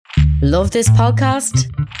Love this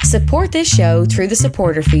podcast? Support this show through the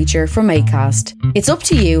supporter feature from Acast. It's up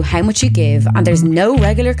to you how much you give and there's no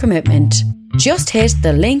regular commitment. Just hit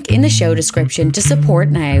the link in the show description to support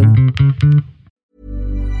now.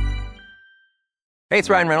 Hey, it's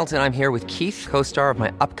Ryan Reynolds, and I'm here with Keith, co-star of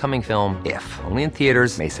my upcoming film, If, only in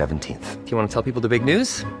theaters May 17th. Do you want to tell people the big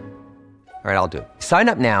news? All right, I'll do it. Sign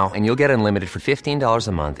up now and you'll get unlimited for $15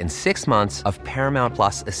 a month and 6 months of Paramount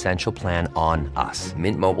Plus Essential Plan on us.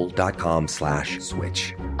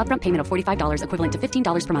 MintMobile.com/switch. Upfront payment of $45 equivalent to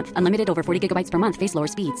 $15 per month. Unlimited over 40 gigabytes per month. Face lower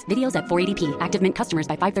speeds. Videos at 480p. Active Mint customers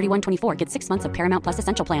by 531.24 get 6 months of Paramount Plus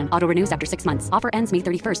Essential Plan. Auto renews after 6 months. Offer ends May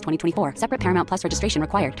 31st, 2024. Separate Paramount Plus registration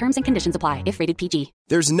required. Terms and conditions apply if rated PG.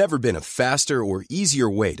 There's never been a faster or easier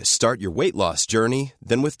way to start your weight loss journey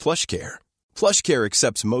than with PlushCare. PlushCare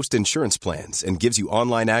accepts most insurance plans and gives you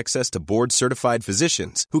online access to board-certified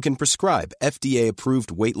physicians who can prescribe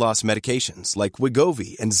FDA-approved weight loss medications like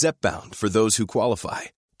Wegovy and Zepbound for those who qualify.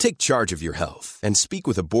 Take charge of your health and speak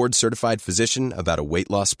with a board-certified physician about a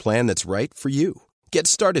weight loss plan that's right for you. Get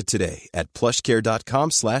started today at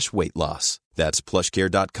plushcare.com/weight loss. That's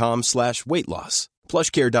plushcare.com/weight loss.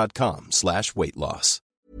 plushcare.com/weight loss.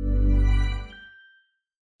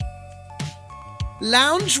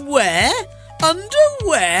 Loungewear?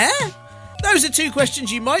 Underwear? Those are two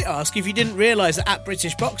questions you might ask if you didn't realise that at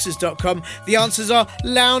BritishBoxers.com the answers are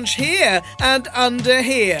lounge here and under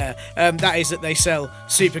here. That is that they sell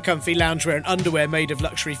super comfy loungewear and underwear made of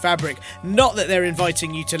luxury fabric. Not that they're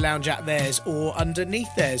inviting you to lounge at theirs or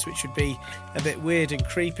underneath theirs, which would be a bit weird and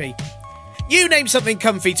creepy. You name something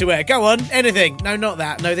comfy to wear. Go on, anything. No, not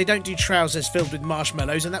that. No, they don't do trousers filled with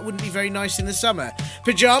marshmallows, and that wouldn't be very nice in the summer.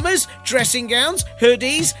 Pyjamas, dressing gowns,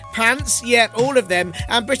 hoodies, pants, yep, all of them.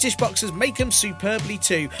 And British Boxers make them superbly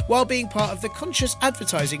too, while being part of the Conscious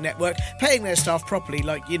Advertising Network, paying their staff properly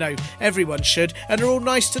like, you know, everyone should, and are all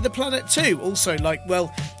nice to the planet too. Also like,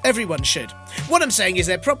 well, everyone should. What I'm saying is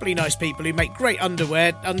they're properly nice people who make great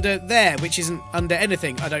underwear under there, which isn't under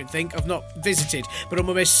anything, I don't think. I've not visited, but I'm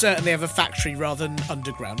almost certain they have a factory rather than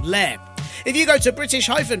underground lair. If you go to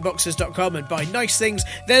British-Boxers.com and buy nice things,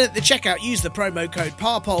 then at the checkout use the promo code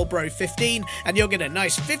PARPOLBRO15 and you'll get a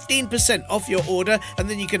nice 15% off your order, and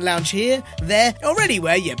then you can lounge here, there, or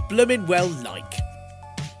anywhere you bloomin' well like.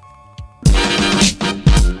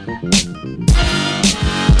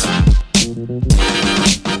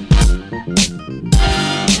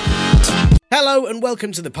 Hello and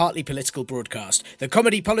welcome to the Partly Political Broadcast, the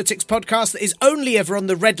comedy politics podcast that is only ever on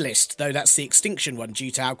the red list, though that's the extinction one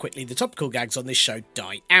due to how quickly the topical gags on this show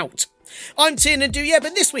die out. I'm Tiernan Douieb,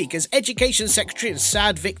 and this week, as Education Secretary and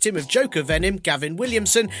sad victim of Joker venom, Gavin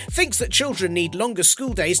Williamson thinks that children need longer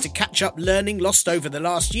school days to catch up learning lost over the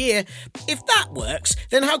last year. If that works,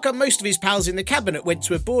 then how come most of his pals in the cabinet went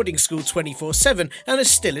to a boarding school 24/7 and are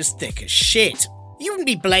still as thick as shit? You wouldn't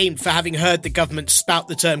be blamed for having heard the government spout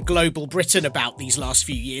the term Global Britain about these last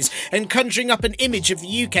few years and conjuring up an image of the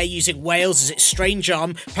UK using Wales as its strange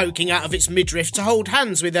arm poking out of its midriff to hold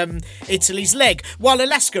hands with Italy's leg, while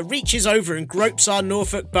Alaska reaches over and gropes our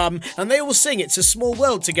Norfolk bum and they all sing It's a Small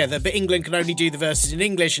World together, but England can only do the verses in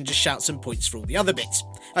English and just shout some points for all the other bits.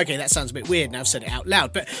 Okay, that sounds a bit weird now I've said it out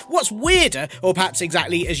loud, but what's weirder, or perhaps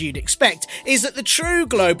exactly as you'd expect, is that the true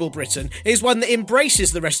Global Britain is one that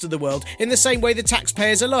embraces the rest of the world in the same way the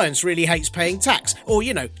Taxpayers Alliance really hates paying tax, or,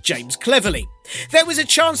 you know, James Cleverly. There was a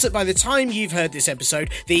chance that by the time you've heard this episode,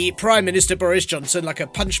 the Prime Minister Boris Johnson, like a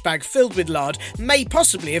punch bag filled with lard, may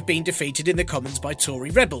possibly have been defeated in the Commons by Tory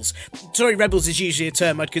rebels. Tory rebels is usually a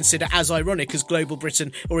term I'd consider as ironic as Global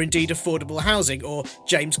Britain, or indeed affordable housing, or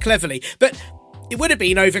James Cleverly, but it would have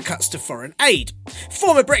been over cuts to foreign aid.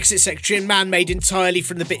 Former Brexit Secretary and man made entirely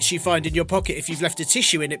from the bits you find in your pocket if you've left a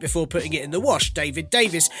tissue in it before putting it in the wash, David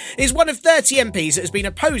Davis, is one of 30 MPs that has been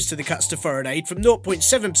opposed to the cuts to foreign aid from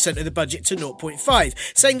 0.7% of the budget to 0.5%,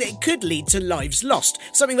 saying that it could lead to lives lost,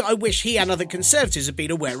 something that I wish he and other Conservatives had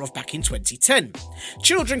been aware of back in 2010.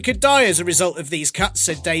 Children could die as a result of these cuts,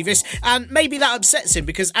 said Davis, and maybe that upsets him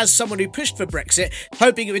because as someone who pushed for Brexit,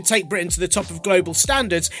 hoping it would take Britain to the top of global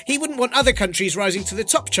standards, he wouldn't want other countries rising to the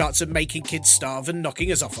top charts and making kids starve and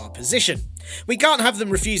knocking us off our position. We can't have them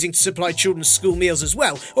refusing to supply children's school meals as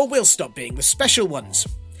well, or we'll stop being the special ones.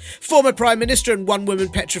 Former Prime Minister and one-woman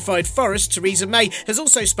petrified forest, Theresa May, has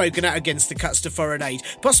also spoken out against the cuts to foreign aid,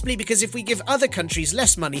 possibly because if we give other countries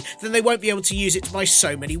less money, then they won't be able to use it to buy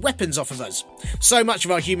so many weapons off of us. So much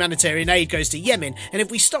of our humanitarian aid goes to Yemen, and if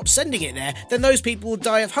we stop sending it there, then those people will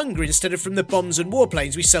die of hunger instead of from the bombs and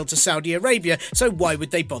warplanes we sell to Saudi Arabia, so why would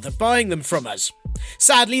they bother buying them from us?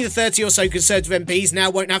 Sadly, the 30 or so Conservative MPs now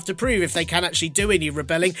won't have to prove if they can actually do any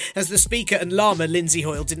rebelling, as the Speaker and Llama, Lindsay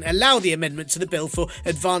Hoyle, didn't allow the amendment to the bill for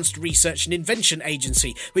Advanced Research and Invention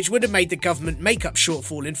Agency, which would have made the government make up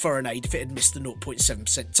shortfall in foreign aid if it had missed the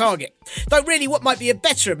 0.7% target. Though really what might be a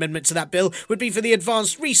better amendment to that bill would be for the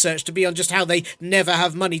advanced research to be on just how they never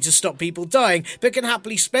have money to stop people dying, but can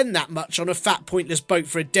happily spend that much on a fat, pointless boat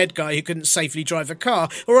for a dead guy who couldn't safely drive a car,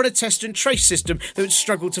 or on a test and trace system that would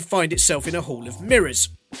struggle to find itself in a hall of mirrors.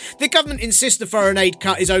 The government insists the foreign aid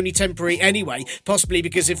cut is only temporary anyway, possibly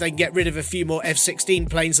because if they can get rid of a few more F-16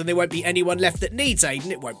 planes, then there won't be anyone left that needs aid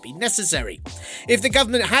and it won't be necessary. If the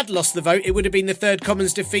government had lost the vote, it would have been the third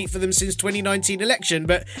Commons defeat for them since 2019 election,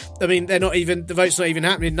 but I mean, the vote's not even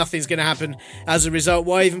happening, nothing's going to happen as a result.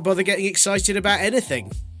 Why even bother getting excited about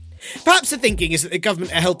anything? Perhaps the thinking is that the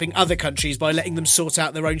government are helping other countries by letting them sort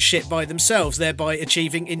out their own shit by themselves, thereby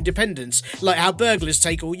achieving independence, like how burglars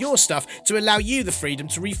take all your stuff to allow you the freedom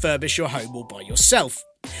to refurbish your home all by yourself.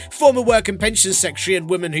 Former Work and Pensions Secretary and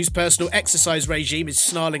woman whose personal exercise regime is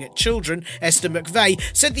snarling at children, Esther McVeigh,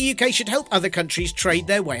 said the UK should help other countries trade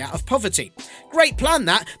their way out of poverty. Great plan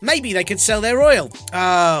that. Maybe they could sell their oil.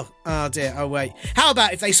 Oh dear, oh wait. How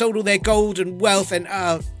about if they sold all their gold and wealth and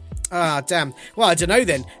damn. Well, I don't know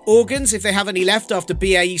then. Organs, if they have any left after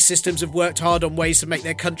BAE Systems have worked hard on ways to make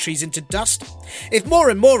their countries into dust? If more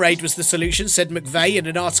and more aid was the solution, said McVeigh in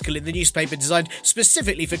an article in the newspaper designed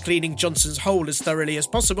specifically for cleaning Johnson's hole as thoroughly as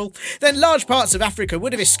possible, then large parts of Africa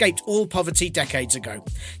would have escaped all poverty decades ago.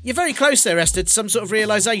 You're very close there, Esther, to some sort of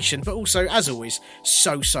realisation, but also, as always,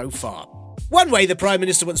 so far. One way the Prime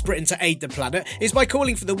Minister wants Britain to aid the planet is by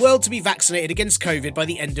calling for the world to be vaccinated against COVID by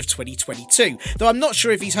the end of 2022, though I'm not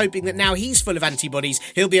sure if he's hoping that now he's full of antibodies,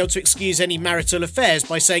 he'll be able to excuse any marital affairs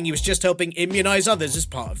by saying he was just helping immunise others as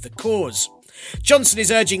part of the cause. Johnson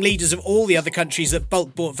is urging leaders of all the other countries that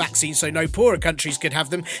bulk bought vaccines so no poorer countries could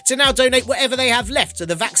have them to now donate whatever they have left to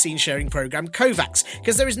the vaccine sharing programme COVAX,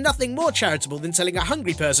 because there is nothing more charitable than telling a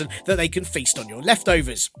hungry person that they can feast on your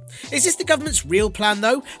leftovers. Is this the government's real plan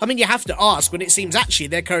though? I mean, you have to ask when it seems actually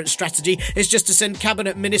their current strategy is just to send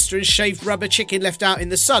Cabinet Minister and shaved rubber chicken left out in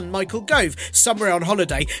the sun, Michael Gove, somewhere on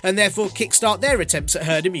holiday and therefore kickstart their attempts at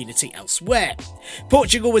herd immunity elsewhere.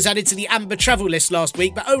 Portugal was added to the amber travel list last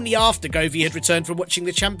week, but only after Gove had returned from watching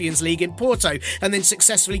the Champions League in Porto and then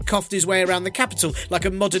successfully coughed his way around the capital like a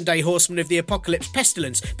modern-day horseman of the apocalypse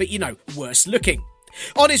pestilence, but worse looking.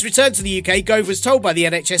 On his return to the UK, Gove was told by the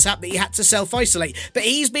NHS app that he had to self-isolate, but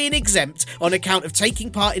he's being exempt on account of taking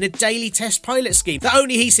part in a daily test pilot scheme that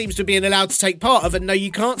only he seems to be allowed to take part of, and no,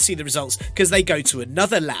 you can't see the results because they go to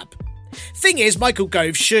another lab. Thing is, Michael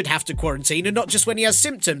Gove should have to quarantine, and not just when he has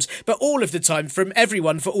symptoms, but all of the time from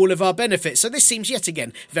everyone for all of our benefits, so this seems yet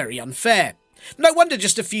again very unfair. No wonder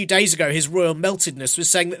just a few days ago his royal meltedness was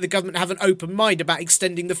saying that the government have an open mind about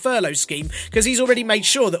extending the furlough scheme, because he's already made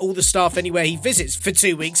sure that all the staff anywhere he visits for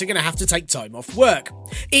 2 weeks are going to have to take time off work.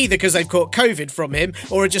 Either because they've caught COVID from him,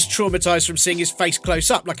 or are just traumatised from seeing his face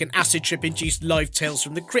close up like an acid trip induced live Tales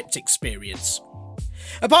from the Crypt experience.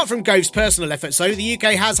 Apart from Gove's personal efforts though, the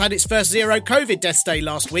UK has had its first zero COVID deaths day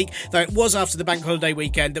last week, though it was after the bank holiday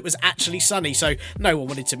weekend that was actually sunny, so no one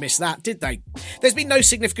wanted to miss that, did they? There's been no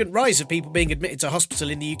significant rise of people being admitted to hospital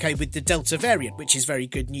in the UK with the Delta variant, which is very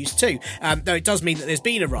good news too. Though it does mean that there's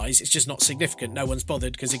been a rise, it's just not significant. No one's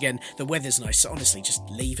bothered because again, the weather's nice, so honestly just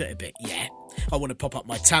leave it a bit, yeah. I want to pop up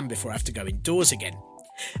my tan before I have to go indoors again.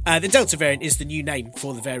 The Delta variant is the new name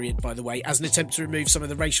for the variant, by the way, as an attempt to remove some of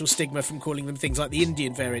the racial stigma from calling them things like the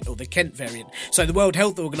Indian variant or the Kent variant. So the World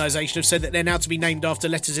Health Organisation have said that they're now to be named after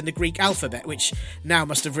letters in the Greek alphabet, which now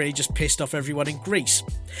must have really just pissed off everyone in Greece.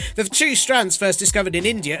 The two strands first discovered in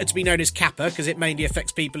India are to be known as Kappa, because it mainly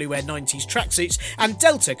affects people who wear 90s tracksuits, and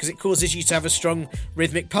Delta, because it causes you to have a strong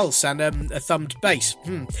rhythmic pulse and a thumbed bass.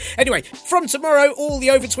 Anyway, from tomorrow, all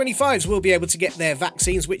the over 25s will be able to get their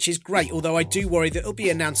vaccines, which is great, although I do worry that it'll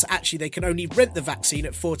be announced that actually they can only rent the vaccine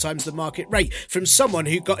at 4 times the market rate from someone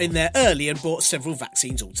who got in there early and bought several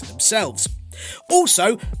vaccines all to themselves.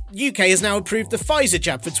 Also, UK has now approved the Pfizer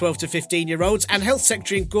jab for 12 to 15-year-olds, and Health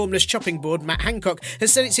Secretary and Gormless Chopping Board Matt Hancock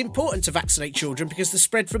has said it's important to vaccinate children because the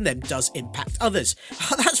spread from them does impact others.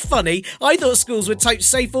 Oh, that's funny. I thought schools were totes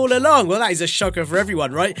safe all along. Well, that is a shocker for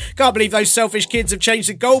everyone, right? Can't believe those selfish kids have changed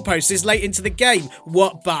the goalposts this late into the game.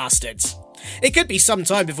 What bastards. It could be some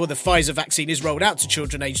time before the Pfizer vaccine is rolled out to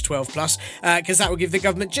children aged 12 plus, because that will give the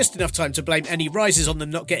government just enough time to blame any rises on them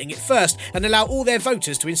not getting it first and allow all their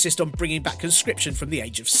voters to insist on bringing back conscription from the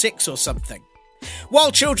age of 6 or something.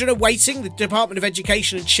 While children are waiting, the Department of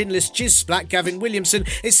Education and chinless jizzsplat Gavin Williamson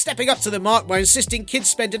is stepping up to the mark by insisting kids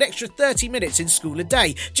spend an extra 30 minutes in school a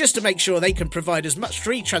day, just to make sure they can provide as much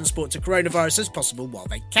free transport to coronavirus as possible while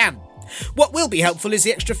they can. What will be helpful is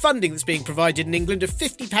the extra funding that's being provided in England of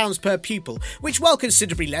 £50 per pupil, which, while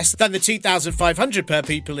considerably less than the £2,500 per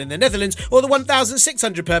pupil in the Netherlands or the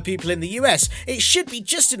 £1,600 per pupil in the US, it should be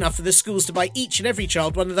just enough for the schools to buy each and every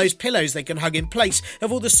child one of those pillows they can hug in place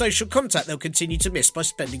of all the social contact they'll continue to miss by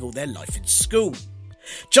spending all their life in school.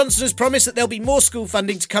 Johnson has promised that there'll be more school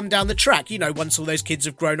funding to come down the track, once all those kids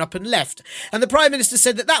have grown up and left. And the Prime Minister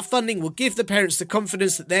said that funding will give the parents the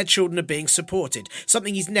confidence that their children are being supported,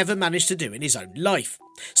 something he's never managed to do in his own life.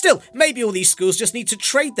 Still, maybe all these schools just need to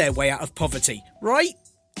trade their way out of poverty, right?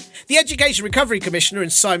 The Education Recovery Commissioner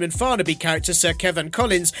and Simon Farnaby character Sir Kevin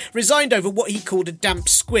Collins resigned over what he called a damp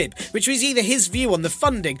squib, which was either his view on the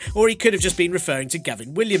funding or he could have just been referring to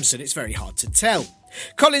Gavin Williamson. It's very hard to tell.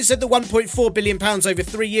 Collins said the £1.4 billion over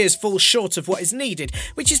 3 years falls short of what is needed,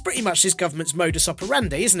 which is pretty much this government's modus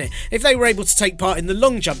operandi, isn't it? If they were able to take part in the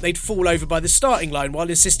long jump, they'd fall over by the starting line while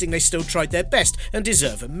insisting they still tried their best and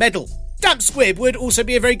deserve a medal. Damp squib would also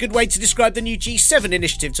be a very good way to describe the new G7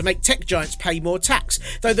 initiative to make tech giants pay more tax,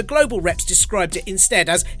 though the global reps described it instead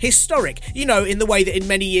as historic, in the way that in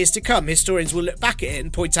many years to come historians will look back at it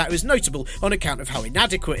and point out it was notable on account of how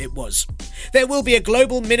inadequate it was. There will be a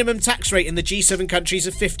global minimum tax rate in the G7 countries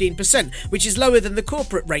of 15%, which is lower than the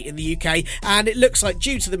corporate rate in the UK, and it looks like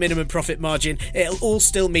due to the minimum profit margin, it'll all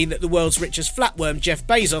still mean that the world's richest flatworm Jeff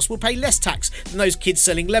Bezos will pay less tax than those kids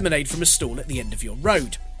selling lemonade from a stall at the end of your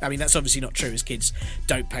road. I mean, that's obviously not true, as kids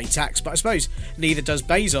don't pay tax, but I suppose neither does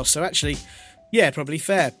Bezos, so actually, yeah, probably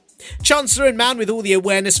fair. Chancellor and man with all the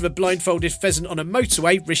awareness of a blindfolded pheasant on a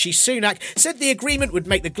motorway, Rishi Sunak, said the agreement would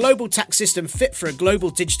make the global tax system fit for a global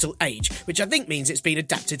digital age, which I think means it's been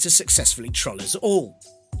adapted to successfully troll us all.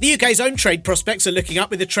 The UK's own trade prospects are looking up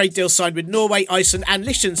with a trade deal signed with Norway, Iceland and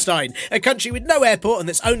Liechtenstein, a country with no airport and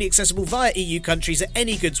that's only accessible via EU countries that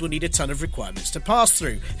any goods will need a ton of requirements to pass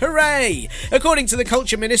through. Hooray! According to the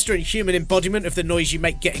Culture Minister and human embodiment of the noise you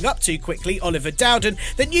make getting up too quickly, Oliver Dowden,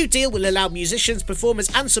 the new deal will allow musicians, performers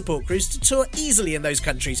and support crews to tour easily in those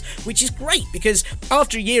countries, which is great because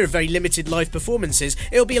after a year of very limited live performances,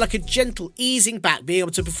 it'll be like a gentle easing back being able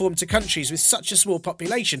to perform to countries with such a small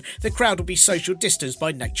population, the crowd will be social distanced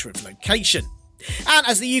by nature of location. And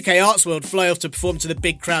as the UK arts world fly off to perform to the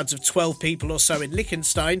big crowds of 12 people or so in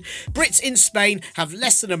Liechtenstein, Brits in Spain have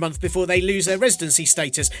less than a month before they lose their residency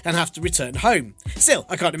status and have to return home. Still,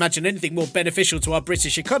 I can't imagine anything more beneficial to our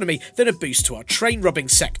British economy than a boost to our train robbing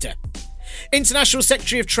sector. International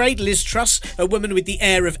Secretary of Trade Liz Truss, a woman with the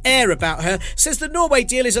air of air about her, says the Norway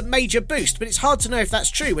deal is a major boost, but it's hard to know if that's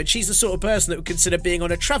true when she's the sort of person that would consider being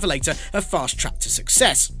on a Travelator a fast track to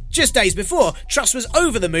success. Just days before, Truss was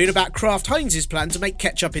over the moon about Kraft Heinz's plan to make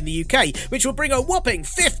ketchup in the UK, which will bring a whopping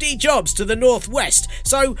 50 jobs to the northwest,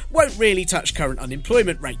 so won't really touch current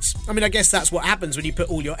unemployment rates. I mean, I guess that's what happens when you put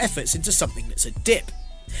all your efforts into something that's a dip.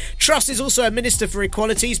 Truss is also a Minister for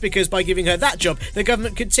Equalities because by giving her that job, the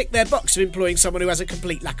government could tick their box of employing someone who has a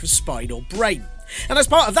complete lack of spine or brain. And as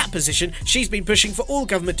part of that position, she's been pushing for all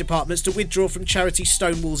government departments to withdraw from charity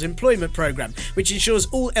Stonewall's employment programme, which ensures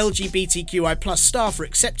all LGBTQI+ staff are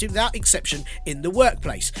accepted without exception in the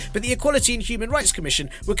workplace. But the Equality and Human Rights Commission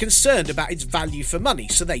were concerned about its value for money,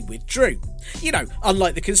 so they withdrew.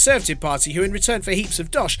 Unlike the Conservative Party, who in return for heaps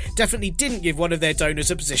of dosh definitely didn't give one of their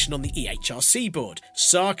donors a position on the EHRC board.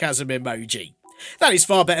 Sarcasm emoji. That is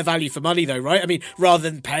far better value for money though, right? I mean, rather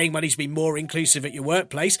than paying money to be more inclusive at your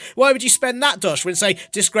workplace, why would you spend that dosh when, say,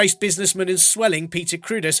 disgraced businessman and swelling Peter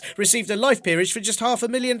Cruddas received a life peerage for just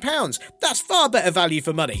 £500,000? That's far better value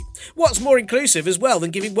for money. What's more inclusive as well than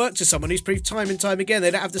giving work to someone who's proved time and time again they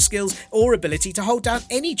don't have the skills or ability to hold down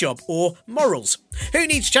any job or morals? Who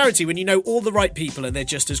needs charity when you know all the right people and they're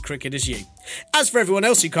just as crooked as you? As for everyone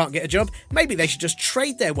else who can't get a job, maybe they should just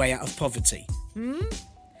trade their way out of poverty.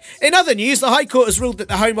 In other news, the High Court has ruled that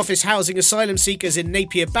the Home Office housing asylum seekers in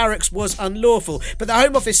Napier Barracks was unlawful, but the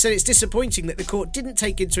Home Office said it's disappointing that the court didn't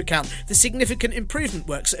take into account the significant improvement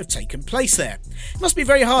works that have taken place there. It must be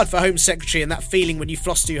very hard for Home Secretary and that feeling when you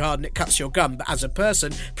floss too hard and it cuts your gum, but as a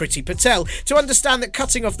person, Priti Patel, to understand that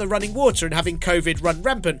cutting off the running water and having COVID run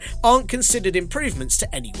rampant aren't considered improvements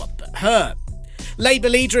to anyone but her. Labour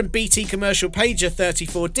leader and BT commercial pager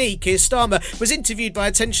 34D, Keir Starmer, was interviewed by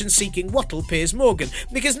attention-seeking wattle Piers Morgan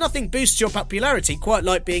because nothing boosts your popularity quite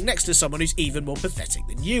like being next to someone who's even more pathetic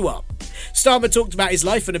than you are. Starmer talked about his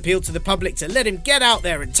life and appealed to the public to let him get out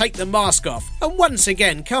there and take the mask off. And once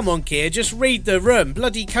again, come on Keir, just read the room.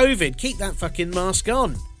 Bloody COVID, keep that fucking mask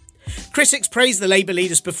on. Critics praised the Labour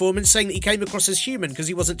leader's performance, saying that he came across as human because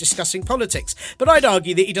he wasn't discussing politics. But I'd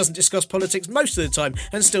argue that he doesn't discuss politics most of the time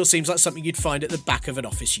and still seems like something you'd find at the back of an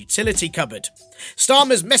office utility cupboard.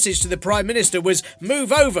 Starmer's message to the Prime Minister was,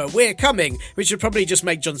 "Move over, we're coming," which would probably just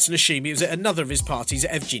make Johnson assume he was at another of his parties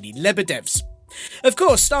at Evgeny Lebedev's. Of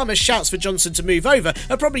course, Starmer's shouts for Johnson to move over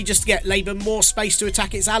are probably just to get Labour more space to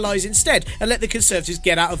attack its allies instead and let the Conservatives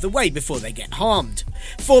get out of the way before they get harmed.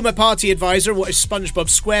 Former party advisor, what if SpongeBob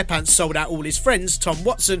SquarePants sold out all his friends, Tom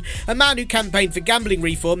Watson, a man who campaigned for gambling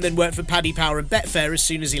reform then worked for Paddy Power and Betfair as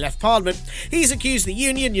soon as he left Parliament, he's accused the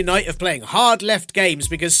Union Unite of playing hard left games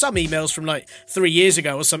because some emails from 3 years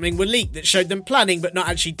ago or something were leaked that showed them planning but not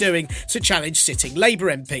actually doing to challenge sitting Labour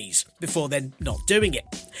MPs, before then not doing it.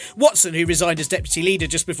 Watson, who resigned as deputy leader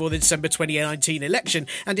just before the December 2019 election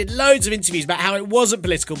and did loads of interviews about how it wasn't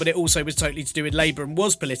political but it also was totally to do with Labour and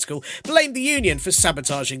was political, blamed the Union for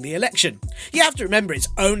sabotaging the election. You have to remember it's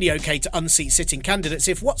only okay to unseat sitting candidates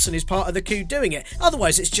if Watson is part of the coup doing it,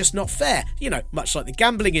 otherwise it's just not fair, much like the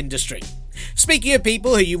gambling industry. Speaking of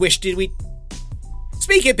people who you wish we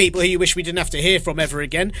didn't have to hear from ever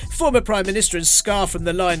again, former Prime Minister and Scar from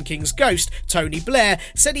The Lion King's ghost, Tony Blair,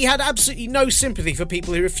 said he had absolutely no sympathy for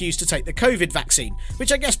people who refused to take the COVID vaccine,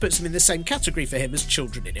 which I guess puts him in the same category for him as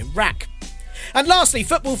children in Iraq. And lastly,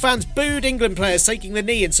 football fans booed England players taking the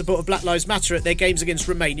knee in support of Black Lives Matter at their games against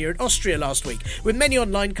Romania and Austria last week, with many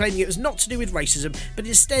online claiming it was not to do with racism, but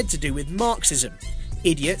instead to do with Marxism.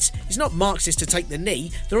 Idiots. It's not Marxist to take the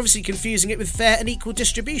knee. They're obviously confusing it with fair and equal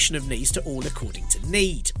distribution of knees to all according to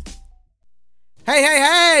need.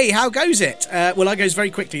 Hey, how goes it? Well, it goes very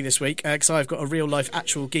quickly this week because I've got a real-life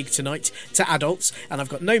actual gig tonight to adults and I've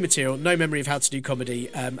got no material, no memory of how to do comedy.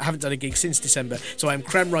 I haven't done a gig since December, so I'm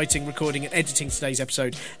cram writing, recording and editing today's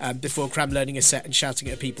episode before cram learning a set and shouting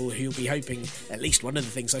at people who'll be hoping at least one of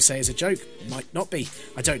the things I say is a joke. Might not be.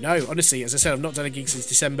 I don't know. Honestly, as I said, I've not done a gig since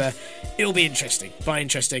December. It'll be interesting. By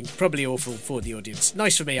interesting, probably awful for the audience.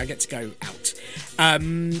 Nice for me, I get to go out.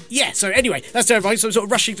 So anyway, that's terrifying. So I'm sort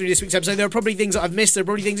of rushing through this week's episode. There are probably things that I've missed. There are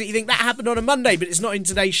probably things that you think that happened on a Monday, but it's not in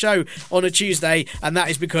today's show on a Tuesday, and that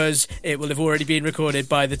is because it will have already been recorded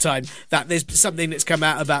by the time that there's something that's come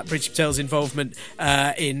out about Priti Patel's involvement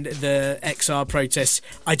in the XR protests.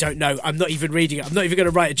 I don't know. I'm not even reading it. I'm not even going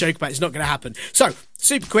to write a joke about it. It's not going to happen. So,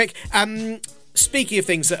 super quick. Speaking of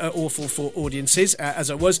things that are awful for audiences, as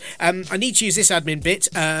I need to use this admin bit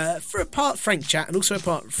for a part Frank chat and also a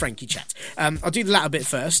part Frankie chat. I'll do the latter bit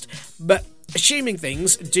first, but assuming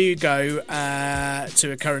things do go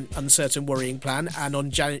to a current uncertain worrying plan and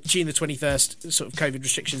on June the 21st sort of COVID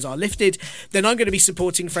restrictions are lifted, then I'm going to be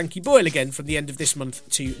supporting Frankie Boyle again from the end of this month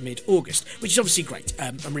to mid-August, which is obviously great.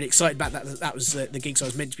 I'm really excited about that. That was the gigs I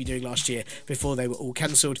was meant to be doing last year before they were all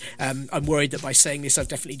cancelled. I'm worried that by saying this I've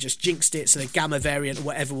definitely just jinxed it, so the Gamma variant or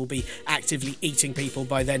whatever will be actively eating people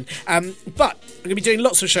by then. But I'm going to be doing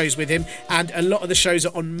lots of shows with him, and a lot of the shows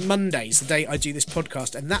are on Mondays, the day I do this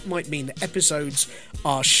podcast, and that might mean that episodes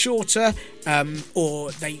are shorter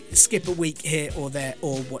or they skip a week here or there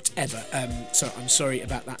or whatever, so I'm sorry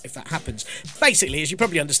about that if that happens. Basically, as you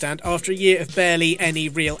probably understand, after a year of barely any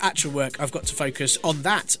real actual work, I've got to focus on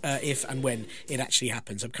that if and when it actually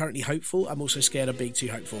happens. I'm currently hopeful. I'm also scared of being too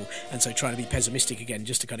hopeful, and so trying to be pessimistic again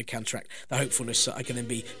just to kind of counteract the hopefulness so I can then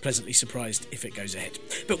be pleasantly surprised if it goes ahead.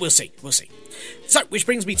 But we'll see. So, which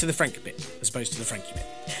brings me to the Frank bit as opposed to the Frankie bit.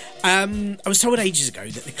 I was told ages ago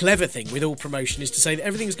that the clever thing with all promotion is to say that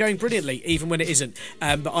everything's going brilliantly, even when it isn't.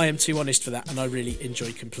 But I am too honest for that, and I really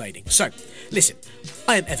enjoy complaining. So, listen,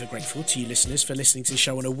 I am ever grateful to you listeners for listening to the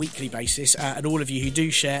show on a weekly basis, and all of you who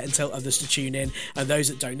do share and tell others to tune in, and those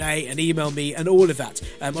that donate and email me and all of that.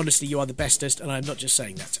 Honestly, you are the bestest, and I'm not just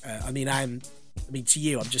saying that. To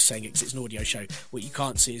you, I'm just saying it because it's an audio show. What you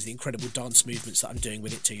can't see is the incredible dance movements that I'm doing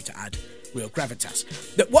with it too to add real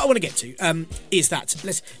gravitas. But what I want to get to is that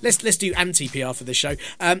let's do anti-PR for this show.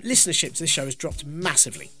 Listenership to this show has dropped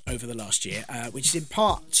massively over the last year, which is in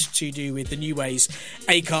part to do with the new ways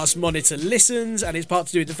Acast monitor listens, and it's part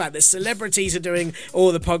to do with the fact that celebrities are doing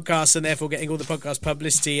all the podcasts and therefore getting all the podcast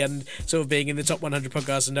publicity and sort of being in the top 100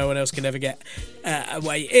 podcasts and no one else can ever get a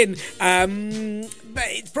way in. But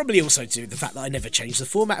it's probably also to do with the fact that I never changed the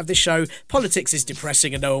format of this show. Politics is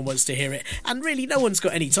depressing and no one wants to hear it, and really no one's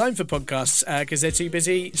got any time for podcasts because they're too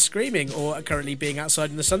busy screaming or are currently being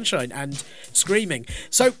outside in the sunshine and screaming.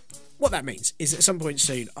 So what that means is at some point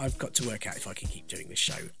soon I've got to work out if I can keep doing this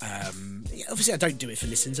show. Obviously I don't do it for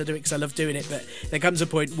listens, I do it because I love doing it, but there comes a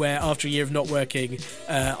point where after a year of not working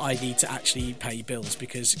I need to actually pay bills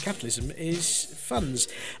because capitalism is funds.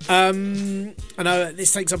 I know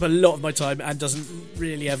this takes up a lot of my time and doesn't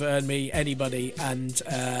really ever earn me any money, and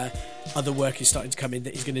other work is starting to come in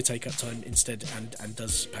that is going to take up time instead and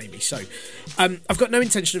does pay me. So I've got no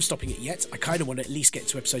intention of stopping it yet. I kind of want to at least get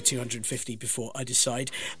to episode 250 before I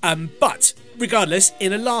decide. But regardless,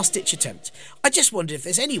 in a last-ditch attempt, I just wondered if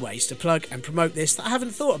there's any ways to plug and promote this that I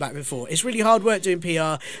haven't thought about before. It's really hard work doing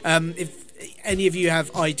PR. If any of you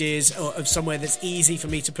have ideas of somewhere that's easy for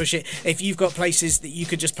me to push it, if you've got places that you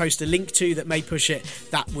could just post a link to that may push it,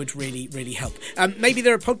 that would really, really help. Maybe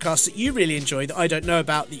there are podcasts that you really enjoy that I don't know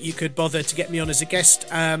about that you could bother to get me on as a guest,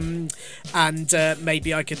 and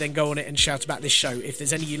maybe I could then go on it and shout about this show. If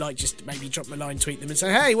there's any you like, just maybe drop me a line, tweet them and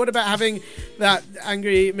say, hey, what about having that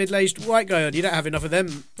angry middle-aged white guy on? You don't have enough of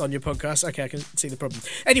them on your podcast. Okay, I can see the problem.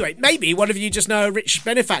 Anyway, maybe one of you just know a rich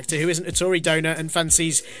benefactor who isn't a Tory donor and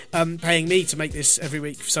fancies paying me to make this every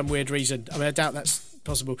week for some weird reason. I mean, I doubt that's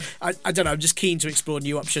possible. I don't know, I'm just keen to explore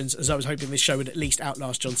new options, as I was hoping this show would at least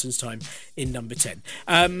outlast Johnson's time in number 10.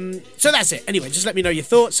 So that's it. Anyway, just let me know your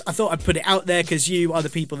thoughts. I thought I'd put it out there because you are the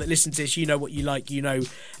people that listen to this. You know what you like, you know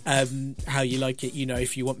how you like it, you know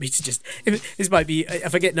if you want me to just, this might be,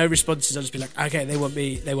 if I get no responses, I'll just be like, okay, they want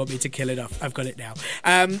me to kill it off. I've got it now.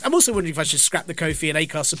 I'm also wondering if I should scrap the Ko-fi and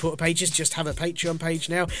Acast supporter pages, just have a Patreon page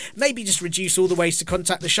now. Maybe just reduce all the ways to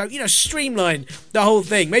contact the show, streamline the whole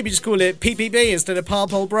thing. Maybe just call it PPB instead of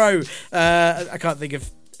Parpol Bro. I can't think of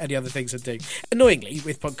any other things I'd do. Annoyingly,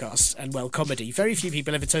 with podcasts and, well, comedy, very few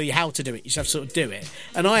people ever tell you how to do it. You just have to sort of do it.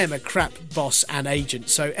 And I am a crap boss and agent,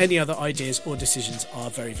 so any other ideas or decisions are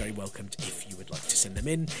very, very welcomed if you would like to send them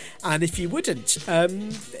in. And if you wouldn't,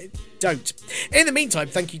 don't. In the meantime,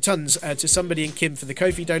 thank you tons to somebody and Kim for the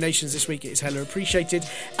Ko-fi donations this week. It is hella appreciated.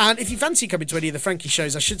 And if you fancy coming to any of the Frankie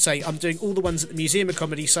shows, I should say I'm doing all the ones at the Museum of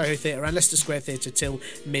Comedy, Soho Theatre and Leicester Square Theatre till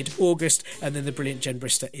mid-August, and then the brilliant Jen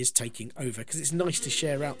Brister is taking over, because it's nice to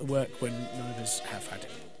share out the work when none of us have had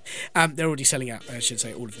it. They're already selling out, I should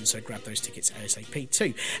say, all of them, so grab those tickets ASAP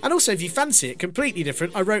too. And also, if you fancy it, completely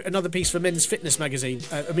different, I wrote another piece for Men's Fitness magazine.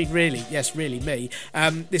 Really me.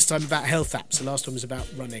 This time about health apps. The last one was about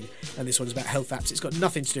running, and this one's about health apps. It's got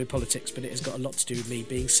nothing to do with politics, but it has got a lot to do with me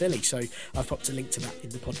being silly, so I've popped a link to that in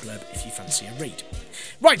the pod blurb if you fancy a read.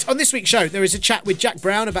 Right, on this week's show, there is a chat with Jack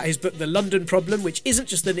Brown about his book The London Problem, which isn't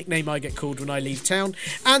just the nickname I get called when I leave town,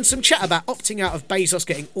 and some chat about opting out of Bezos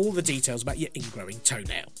getting all the details about your ingrowing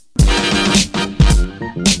toenail.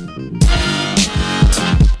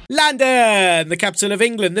 London, the capital of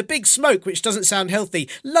England, the big smoke which doesn't sound healthy,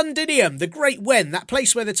 Londinium, the Great Wen, that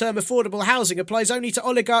place where the term affordable housing applies only to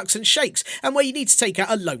oligarchs and sheikhs, and where you need to take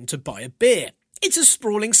out a loan to buy a beer. It's a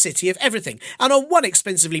sprawling city of everything, and on one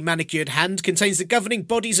expensively manicured hand contains the governing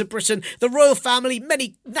bodies of Britain, the royal family,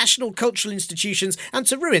 many national cultural institutions, and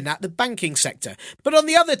to ruin that, the banking sector. But on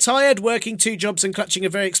the other, tired, working 2 jobs and clutching a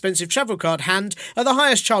very expensive travel card hand are the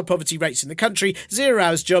highest child poverty rates in the country,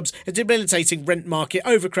 0-hours jobs, a debilitating rent market,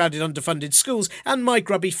 overcrowded, underfunded schools, and my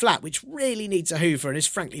grubby flat, which really needs a hoover and is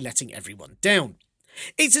frankly letting everyone down.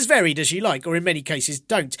 It's as varied as you like, or in many cases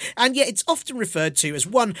don't, and yet it's often referred to as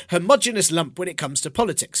one homogenous lump when it comes to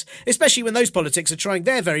politics, especially when those politics are trying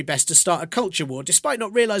their very best to start a culture war, despite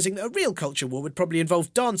not realising that a real culture war would probably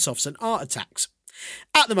involve dance-offs and art attacks.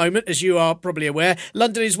 At the moment, as you are probably aware,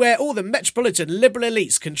 London is where all the metropolitan liberal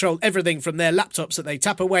elites control everything from their laptops that they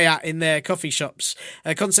tap away at in their coffee shops,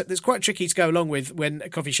 a concept that's quite tricky to go along with when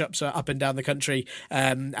coffee shops are up and down the country,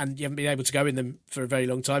 and you haven't been able to go in them for a very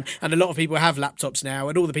long time. And a lot of people have laptops now,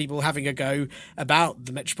 and all the people having a go about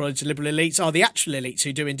the metropolitan liberal elites are the actual elites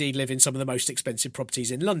who do indeed live in some of the most expensive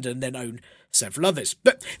properties in London, then own several others.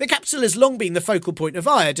 But the capital has long been the focal point of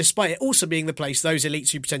ire, despite it also being the place those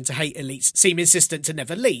elites who pretend to hate elites seem insistent to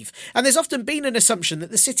never leave. And there's often been an assumption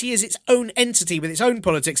that the city is its own entity with its own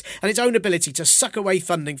politics and its own ability to suck away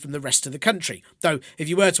funding from the rest of the country. Though, if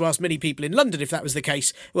you were to ask many people in London if that was the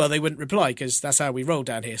case, well, they wouldn't reply, because that's how we roll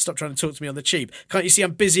down here. Stop trying to talk to me on the tube. Can't you see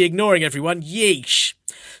I'm busy ignoring everyone? Yeesh.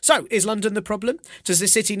 So, is London the problem? Does the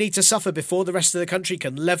city need to suffer before the rest of the country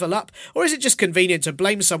can level up? Or is it just convenient to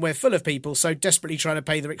blame somewhere full of people so desperately trying to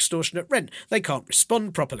pay their extortionate rent they can't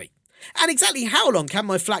respond properly? And exactly how long can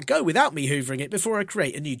my flat go without me hoovering it before I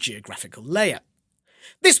create a new geographical layer?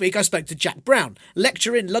 This week I spoke to Jack Brown,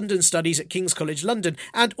 lecturer in London Studies at King's College London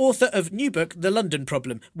and author of new book The London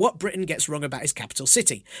Problem, What Britain Gets Wrong About Its Capital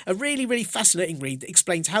City. A really, really fascinating read that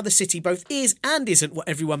explains how the city both is and isn't what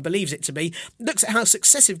everyone believes it to be, looks at how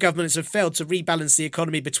successive governments have failed to rebalance the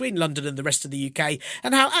economy between London and the rest of the UK,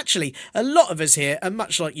 and how actually a lot of us here are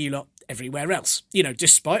much like you lot everywhere else,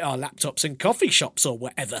 despite our laptops and coffee shops or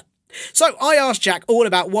whatever. So I asked Jack all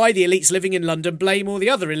about why the elites living in London blame all the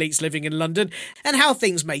other elites living in London and how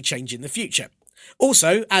things may change in the future.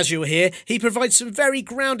 Also, as you'll hear, he provides some very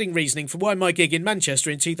grounding reasoning for why my gig in Manchester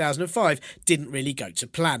in 2005 didn't really go to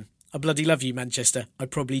plan. I bloody love you, Manchester. I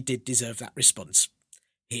probably did deserve that response.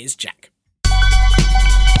 Here's Jack.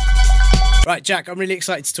 Right, Jack, I'm really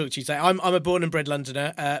excited to talk to you today. I'm a born and bred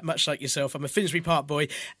Londoner, much like yourself. I'm a Finsbury Park boy.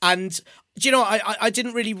 And, do you know, I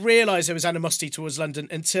didn't really realise there was animosity towards London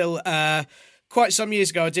until quite some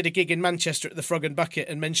years ago. I did a gig in Manchester at the Frog and Bucket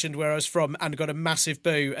and mentioned where I was from and got a massive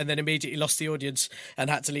boo and then immediately lost the audience and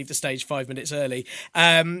had to leave the stage 5 minutes early.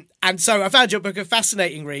 And so I found your book a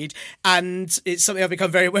fascinating read, and it's something I've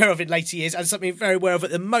become very aware of in later years and something very aware of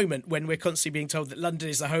at the moment when we're constantly being told that London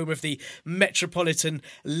is the home of the metropolitan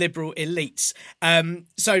liberal elites.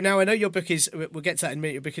 So now I know your book is, we'll get to that in a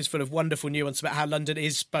minute, your book is full of wonderful nuance about how London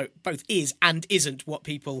is both is and isn't what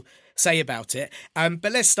people say about it.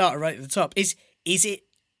 But let's start right at the top. Is it,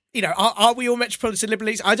 you know, are we all metropolitan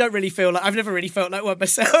liberals? I don't really feel like, I've never really felt like one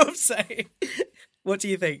myself. So what do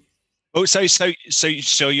you think? Oh, so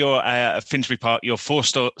you're Finsbury Park. You're four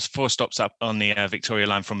stops up on the Victoria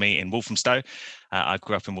line from me in Walthamstow. I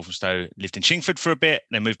grew up in Walthamstow, lived in Chingford for a bit,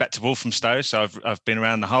 then moved back to Walthamstow. So I've been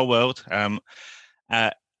around the whole world.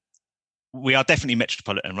 We are definitely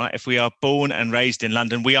metropolitan, right? If we are born and raised in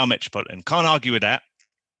London, we are metropolitan. Can't argue with that.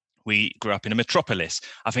 We grew up in a metropolis.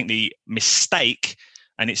 I think the mistake,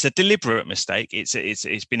 and it's a deliberate mistake, it's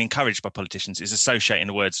been encouraged by politicians, is associating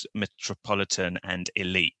the words metropolitan and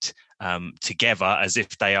elite together as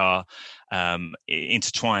if they are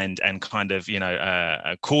intertwined and kind of,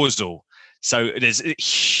 causal. So there's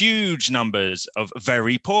huge numbers of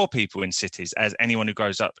very poor people in cities, as anyone who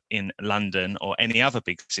grows up in London or any other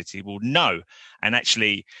big city will know. And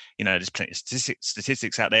actually, there's plenty of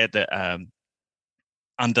statistics out there that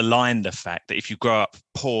underline the fact that if you grow up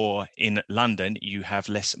poor in London, you have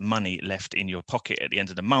less money left in your pocket at the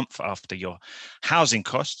end of the month after your housing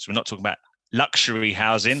costs. We're not talking about luxury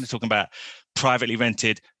housing. We're talking about privately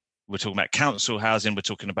rented. We're talking about council housing. We're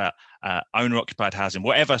talking about owner-occupied housing.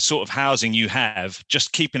 Whatever sort of housing you have,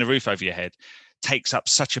 just keeping a roof over your head takes up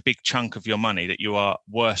such a big chunk of your money that you are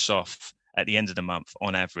worse off at the end of the month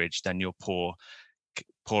on average than your poorer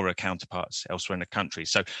counterparts elsewhere in the country.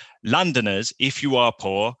 So Londoners, if you are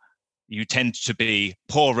poor, you tend to be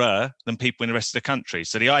poorer than people in the rest of the country.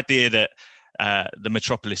 So the idea that the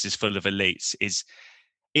metropolis is full of elites is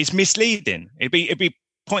misleading. It'd be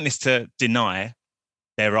pointless to deny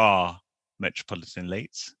there are metropolitan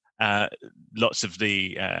elites. Lots of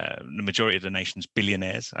the majority of the nation's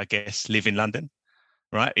billionaires, I guess, live in London,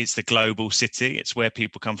 right? It's the global city. It's where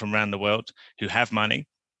people come from around the world who have money.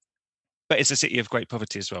 But it's a city of great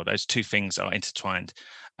poverty as well. Those two things are intertwined,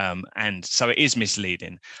 and so it is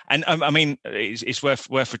misleading. And I mean, it's worth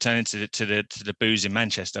returning to the boos in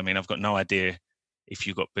Manchester. I mean, I've got no idea if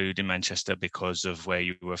you got booed in Manchester because of where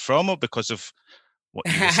you were from or because of what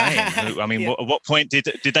you were saying. I mean, yeah. At what point did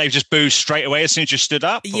they just boo straight away as soon as you stood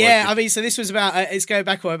up? Yeah, I mean, so this was about, it's going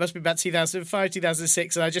back, it must be about 2005,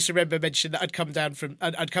 2006, and I just remember mentioning that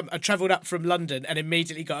I'd travelled up from London and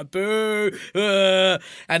immediately got a boo,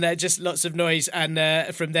 and just lots of noise,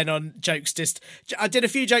 and from then on, jokes I did a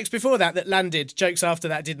few jokes before that landed, jokes after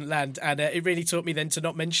that didn't land, and it really taught me then to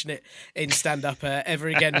not mention it in stand-up ever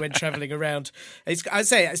again when travelling around. I'd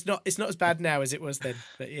say it's not as bad now as it was then,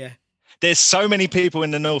 but yeah. There's so many people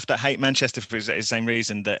in the north that hate Manchester for the same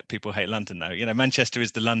reason that people hate London, though. Manchester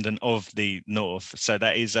is the London of the north. So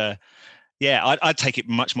that is, I'd take it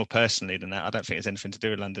much more personally than that. I don't think it's anything to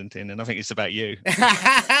do with London, Tin, and I think it's about you.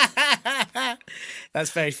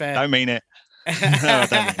 That's very fair. Don't mean it. No, I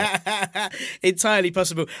don't mean it. Entirely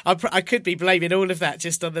possible. I could be blaming all of that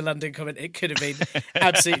just on the London comment. It could have been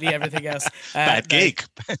absolutely everything else. Bad gig.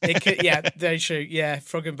 It could, yeah, very true. Yeah,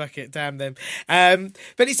 Frog and Bucket, damn them. But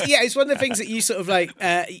it's one of the things that you sort of like.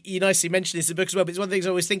 You nicely mentioned this in the book as well. But it's one of the things I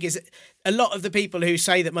always think is a lot of the people who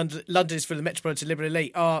say that London is for the metropolitan liberal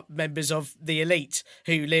elite are members of the elite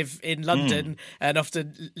who live in London and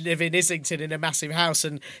often live in Islington in a massive house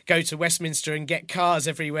and go to Westminster and get cars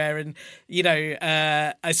everywhere and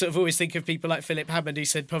I sort of always think of people like Philip Hammond who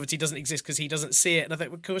said poverty doesn't exist because he doesn't see it. And I think,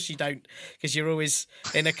 well, of course you don't, because you're always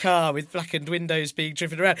in a car with blackened windows being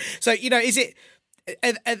driven around. So, is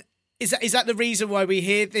that the reason why we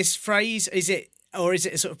hear this phrase? Is it a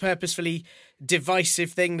sort of purposefully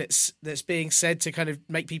divisive thing that's being said to kind of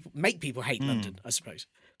make people hate London, I suppose?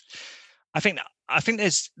 I think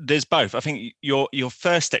there's both. I think your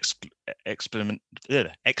first explanation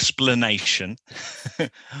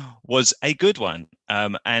was a good one,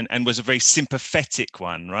 and was a very sympathetic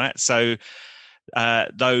one, right? So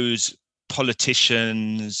those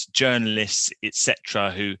politicians, journalists,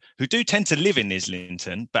 etc., who do tend to live in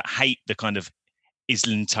Islington but hate the kind of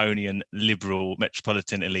Islingtonian liberal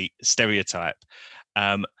metropolitan elite stereotype.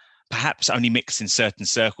 perhaps only mix in certain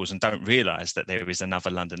circles and don't realise that there is another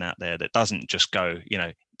London out there that doesn't just go,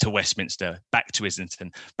 to Westminster, back to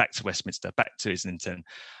Islington, back to Westminster, back to Islington.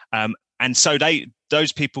 And so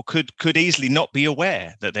those people could easily not be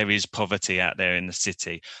aware that there is poverty out there in the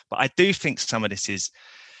city. But I do think some of this is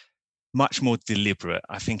much more deliberate.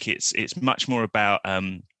 I think it's much more about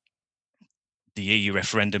the EU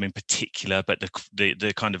referendum in particular, but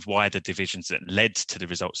the kind of wider divisions that led to the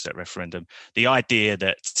results of that referendum. The idea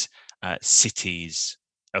that cities,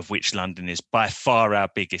 of which London is by far our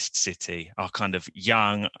biggest city, are kind of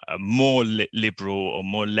young, more liberal or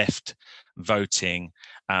more left voting,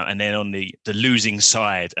 and then on the losing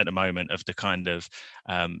side at the moment of the kind of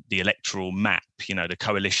the electoral map, the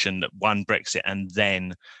coalition that won Brexit and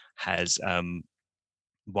then has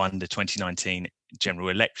won the 2019 general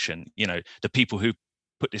election. The people who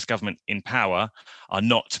put this government in power are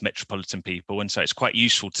not metropolitan people, and so it's quite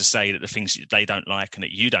useful to say that the things that they don't like and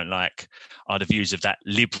that you don't like are the views of that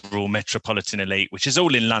liberal metropolitan elite, which is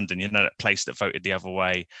all in London, that place that voted the other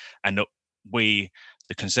way, and that we,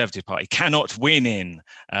 the Conservative Party, cannot win in,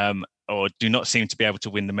 or do not seem to be able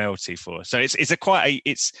to win the mayoralty for. So I think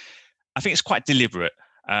it's quite deliberate,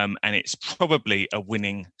 and it's probably a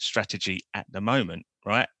winning strategy at the moment,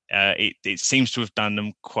 right? It seems to have done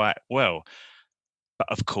them quite well.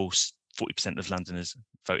 But of course, 40% of Londoners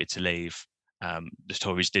voted to leave. The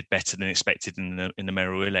Tories did better than expected in the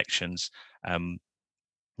mayoral elections.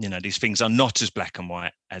 These things are not as black and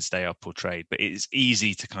white as they are portrayed, but it is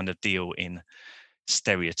easy to kind of deal in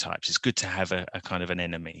stereotypes. It's good to have a kind of an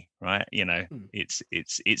enemy, right?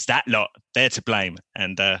 It's that lot, they're to blame.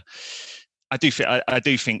 And I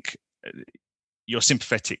do think your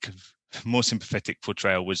more sympathetic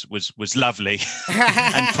portrayal was lovely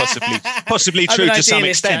and possibly true to some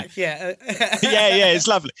extent. Jack, yeah, it's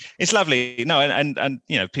lovely. No, and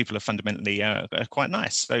people are fundamentally quite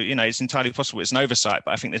nice. So it's entirely possible it's an oversight,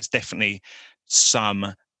 but I think there's definitely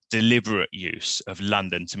some deliberate use of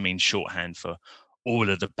London to mean shorthand for all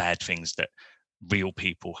of the bad things that real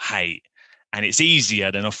people hate, and it's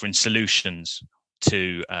easier than offering solutions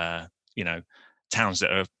to towns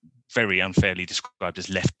that are very unfairly described as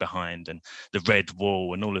left behind, and the red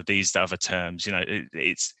wall and all of these other terms.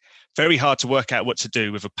 It's very hard to work out what to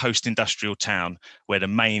do with a post-industrial town where the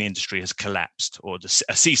main industry has collapsed, or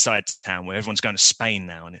a seaside town where everyone's going to Spain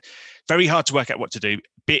now. And it's very hard to work out what to do.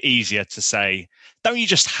 Bit easier to say, don't you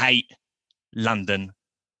just hate London?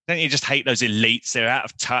 Don't you just hate those elites? They're out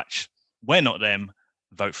of touch. We're not them.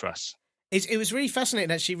 Vote for us. It was really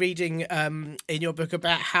fascinating actually reading in your book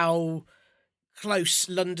about how close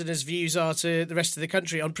Londoners' views are to the rest of the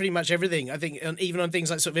country on pretty much everything. I think even on things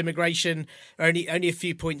like sort of immigration, only a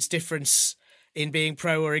few points difference in being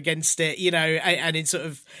pro or against it, and in sort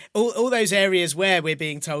of all those areas where we're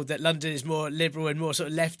being told that London is more liberal and more sort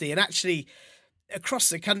of lefty, and actually across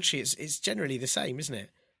the country it's generally the same, isn't it?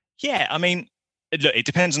 Yeah, I mean, look, it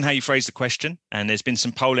depends on how you phrase the question, and there's been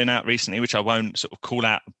some polling out recently, which I won't sort of call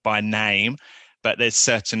out by name, but there's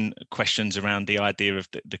certain questions around the idea of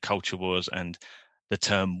the culture wars and the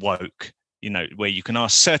term woke, where you can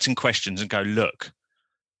ask certain questions and go, look,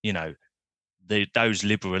 those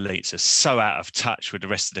liberal elites are so out of touch with the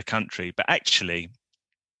rest of the country. But actually,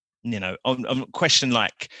 on a question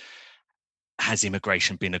like, has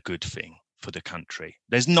immigration been a good thing for the country?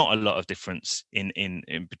 There's not a lot of difference in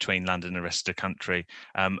between London and the rest of the country.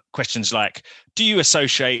 Questions like, do you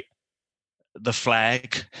associate the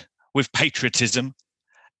flag with patriotism?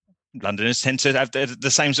 Londoners tend to have the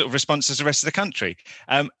same sort of response as the rest of the country.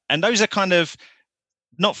 And those are kind of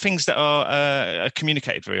not things that are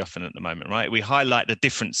communicated very often at the moment, right? We highlight the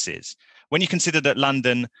differences. When you consider that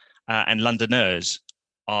London and Londoners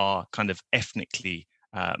are kind of ethnically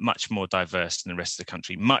much more diverse than the rest of the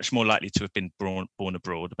country, much more likely to have been born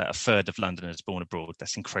abroad, about a third of Londoners born abroad,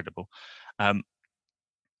 that's incredible.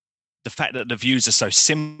 The fact that the views are so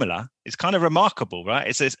similar is kind of remarkable, right?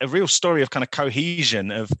 It's a real story of kind of cohesion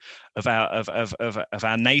of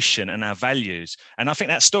our nation and our values. And I think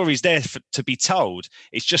that story is there to be told.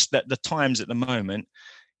 It's just that the times at the moment,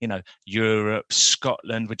 Europe,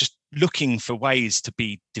 Scotland, we're just looking for ways to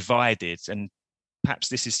be divided. And perhaps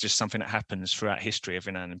this is just something that happens throughout history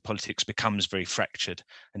every now and then. Politics becomes very fractured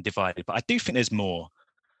and divided. But I do think there's more.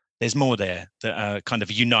 There's more there that kind of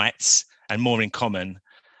unites and more in common.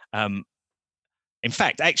 In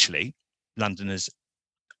fact, actually, Londoners,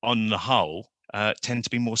 on the whole, tend to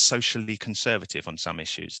be more socially conservative on some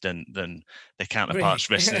issues than their counterparts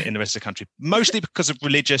in the rest of the country, mostly because of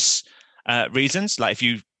religious reasons. Like if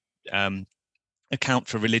you account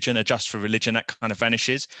for religion, adjust for religion, that kind of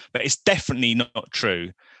vanishes. But it's definitely not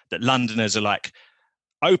true that Londoners are like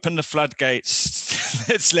open the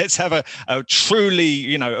floodgates. let's have a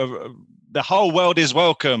truly, the whole world is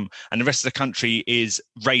welcome and the rest of the country is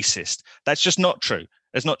racist. That's just not true.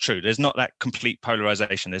 It's not true. There's not that complete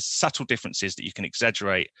polarization. There's subtle differences that you can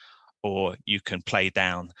exaggerate or you can play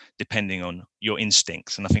down depending on your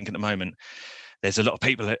instincts. And I think at the moment, there's a lot of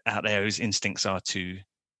people out there whose instincts are to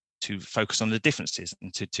focus on the differences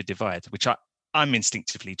and to divide, which I'm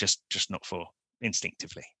instinctively just not for,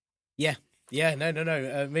 instinctively. Yeah,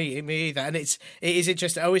 no, me either. And it is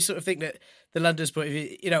interesting. I always sort of think that the Londoners point of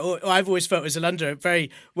view, I've always felt as a Londoner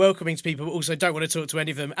very welcoming to people, but also don't want to talk to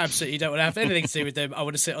any of them. Absolutely don't want to have anything to do with them. I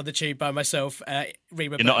want to sit on the tube by myself, read my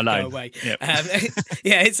book, You're not alone. Go away. Yep.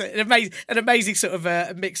 It's an amazing sort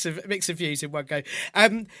of mix of views in one go.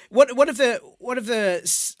 One of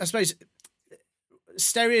the I suppose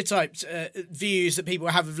stereotyped views that people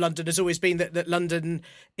have of London has always been that London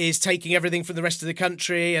is taking everything from the rest of the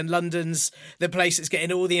country, and London's the place that's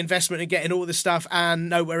getting all the investment and getting all the stuff, and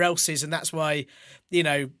nowhere else is, and that's why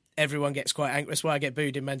everyone gets quite angry. That's why I get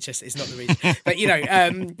booed in Manchester. It's not the reason, but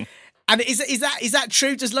and is that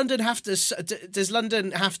true? Does London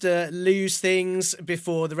have to lose things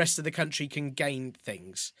before the rest of the country can gain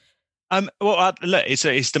things? Look,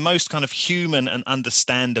 it's the most kind of human and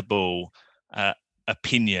understandable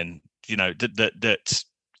opinion, that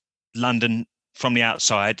London from the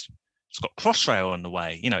outside, it's got Crossrail on the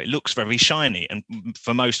way. It looks very shiny, and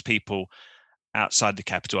for most people outside the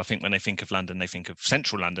capital, I think when they think of London, they think of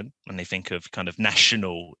central London, and they think of kind of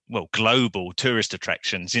national, global tourist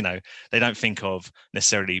attractions. They don't think of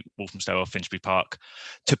necessarily Walthamstow or Finsbury Park,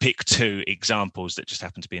 to pick two examples that just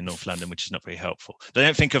happen to be in North London, which is not very helpful. They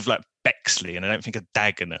don't think of like Bexley, and they don't think of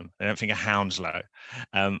Dagenham. They don't think of Hounslow.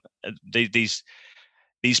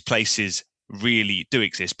 These places really do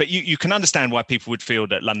exist, but you can understand why people would feel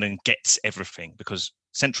that London gets everything, because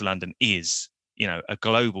central London is, a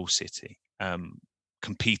global city,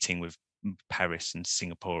 competing with Paris and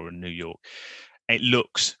Singapore and New York. It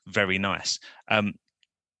looks very nice,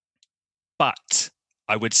 but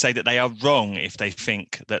I would say that they are wrong if they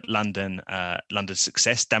think that London's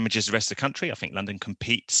success damages the rest of the country. I think London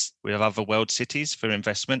competes with other world cities for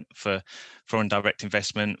investment, for foreign direct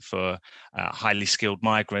investment, for highly skilled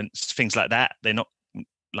migrants, things like that.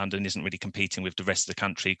 London isn't really competing with the rest of the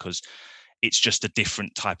country because it's just a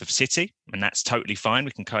different type of city, and that's totally fine.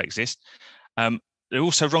 We can coexist. They're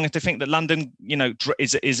also wrong if they think that London,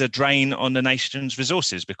 is a drain on the nation's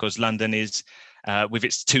resources, because London is, with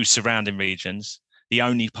its two surrounding regions, the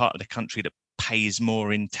only part of the country that pays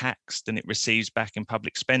more in tax than it receives back in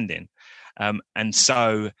public spending. And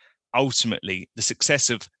so ultimately, the success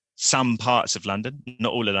of some parts of London,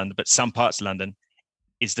 not all of London, but some parts of London,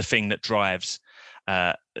 is the thing that drives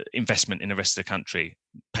investment in the rest of the country,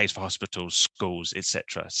 pays for hospitals, schools,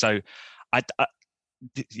 etc. So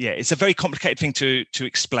it's a very complicated thing to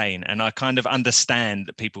explain. And I kind of understand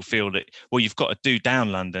that people feel that, you've got to do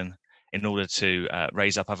down London in order to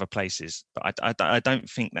raise up other places. But I don't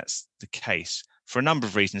think that's the case, for a number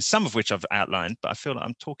of reasons, some of which I've outlined, but I feel like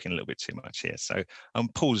I'm talking a little bit too much here. So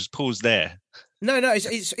pause there. No,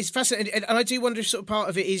 it's fascinating. And I do wonder if sort of part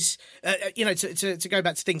of it is, to go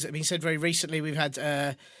back to things that have been said very recently. We've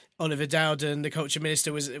had Oliver Dowden, the culture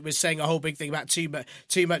minister, was saying a whole big thing about too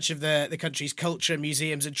much of the country's culture,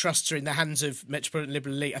 museums and trusts are in the hands of metropolitan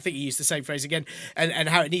liberal elite. I think he used the same phrase again, and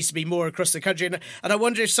how it needs to be more across the country. And I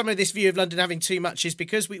wonder if some of this view of London having too much is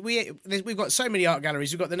because we've got so many art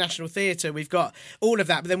galleries. We've got the National Theatre, we've got all of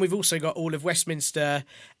that, but then we've also got all of Westminster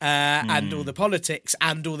and all the politics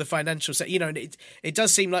and all the financial sector. And it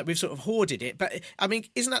does seem like we've sort of hoarded it. But I mean,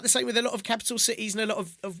 isn't that the same with a lot of capital cities and a lot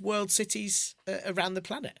of world cities around the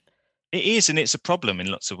planet? It is, and it's a problem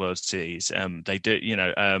in lots of world cities. They do,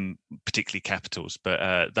 particularly capitals,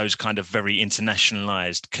 but those kind of very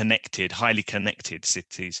internationalized, connected, highly connected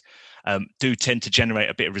cities do tend to generate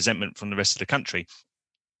a bit of resentment from the rest of the country.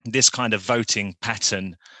 This kind of voting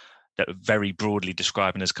pattern that are very broadly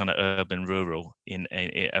describing as kind of urban-rural in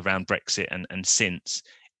around Brexit and since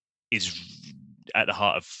is at the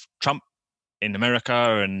heart of Trump in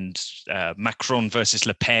America and Macron versus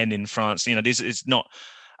Le Pen in France. This is not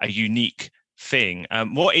a unique thing.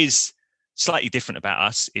 What is slightly different about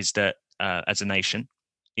us is that, as a nation,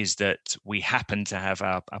 is that we happen to have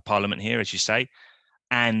our parliament here, as you say,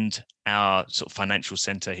 and our sort of financial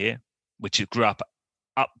centre here, which grew up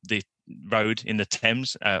the road in the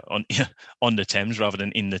Thames, on the Thames rather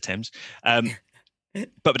than in the Thames.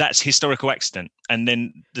 But that's historical accident. And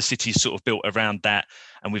then the city's sort of built around that,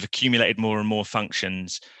 and we've accumulated more and more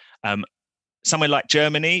functions. Somewhere like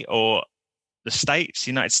Germany or the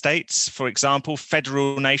United States, for example,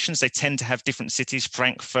 federal nations, they tend to have different cities.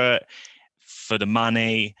 Frankfurt, for the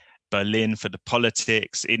money, Berlin for the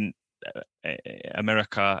politics. In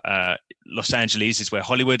America, Los Angeles is where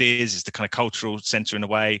Hollywood is the kind of cultural center in a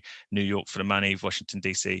way. New York for the money, Washington,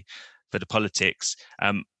 DC for the politics.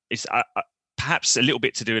 It's perhaps a little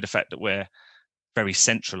bit to do with the fact that we're very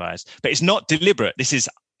centralized, but it's not deliberate. This is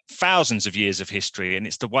thousands of years of history, and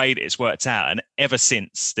it's the way that it's worked out. And ever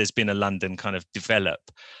since there's been a London kind of develop,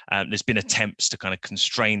 there's been attempts to kind of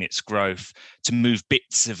constrain its growth, to move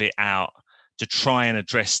bits of it out, to try and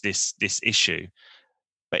address this issue.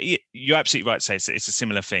 But you're absolutely right to say it's a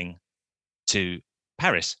similar thing to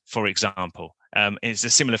Paris, for example. It's a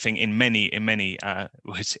similar thing in many,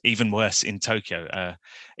 it's even worse in Tokyo,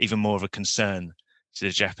 even more of a concern to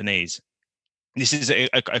the Japanese. This is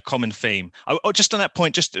a common theme. Just on that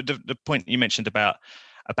point, just the point you mentioned about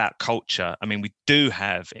culture. I mean, we do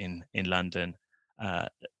have in London a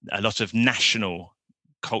lot of national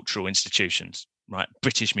cultural institutions, right?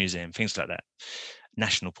 British Museum, things like that.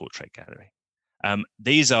 National Portrait Gallery.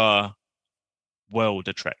 These are world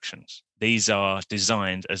attractions. These are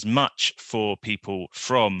designed as much for people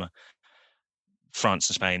from France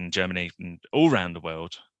and Spain, Germany, and all around the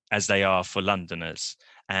world as they are for Londoners.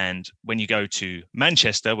 And when you go to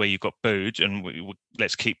Manchester, where you've got booed, and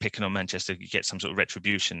let's keep picking on Manchester, you get some sort of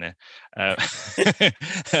retribution there. I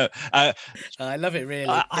love it, really.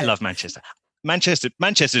 I love Manchester.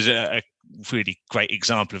 Manchester's a really great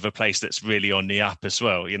example of a place that's really on the up as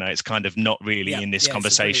well. You know, it's kind of not really in this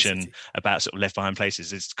conversation about sort of left behind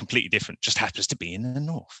places. It's completely different. Just happens to be in the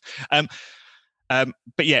north.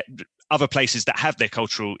 But yeah, other places that have their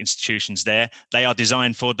cultural institutions there, they are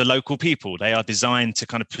designed for the local people. They are designed to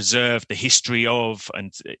kind of preserve the history of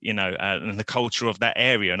and the culture of that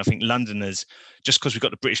area. And I think Londoners, just because we've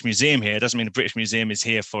got the British Museum here, doesn't mean the British Museum is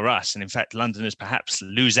here for us. And in fact, Londoners perhaps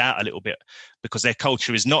lose out a little bit because their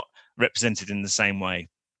culture is not represented in the same way.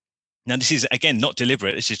 Now, this is, again, not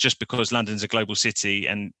deliberate. This is just because London's a global city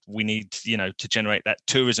and we need, to generate that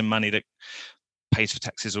tourism money that pays for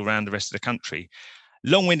taxes all around the rest of the country.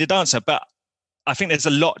 Long-winded answer, but I think there's a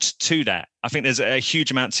lot to that. I think there's a huge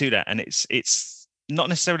amount to that, and it's not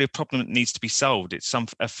necessarily a problem that needs to be solved. It's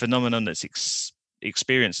a phenomenon that's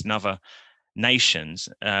experienced in other nations,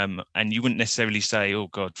 and you wouldn't necessarily say, "Oh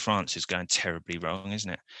God, France is going terribly wrong," isn't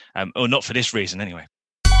it? Or not for this reason, anyway.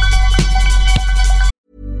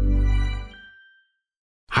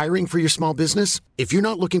 Hiring for your small business? If you're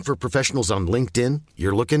not looking for professionals on LinkedIn,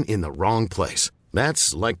 you're looking in the wrong place.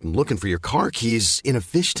 That's like looking for your car keys in a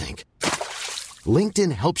fish tank.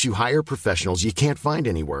 LinkedIn helps you hire professionals you can't find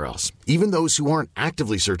anywhere else, even those who aren't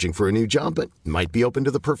actively searching for a new job but might be open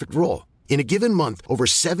to the perfect role. In a given month, over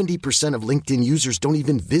 70% of LinkedIn users don't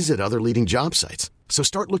even visit other leading job sites. So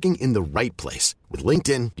start looking in the right place. With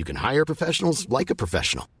LinkedIn, you can hire professionals like a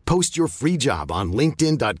professional. Post your free job on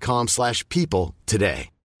linkedin.com/people today.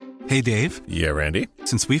 Hey, Dave. Yeah, Randy.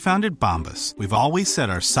 Since we founded Bombas, we've always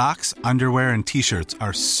said our socks, underwear, and T-shirts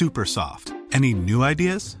are super soft. Any new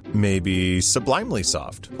ideas? Maybe sublimely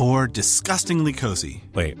soft. Or disgustingly cozy.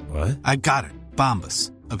 Wait, what? I got it.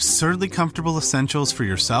 Bombas. Absurdly comfortable essentials for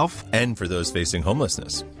yourself and for those facing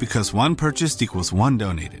homelessness. Because one purchased equals one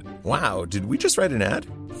donated. Wow, did we just write an ad?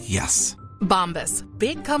 Yes. Bombas.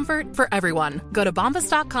 Big comfort for everyone. Go to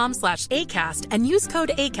bombas.com/ACAST and use code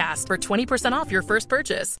ACAST for 20% off your first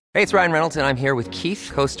purchase. Hey, it's Ryan Reynolds, and I'm here with Keith,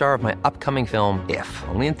 co-star of my upcoming film, If,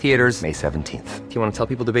 only in theaters May 17th. Do you want to tell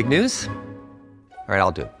people the big news? All right,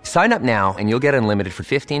 I'll do it. Sign up now and you'll get unlimited for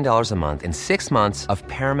 $15 a month and 6 months of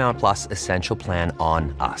Paramount Plus Essential Plan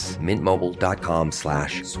on us.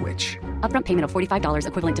 MintMobile.com/switch. Upfront payment of $45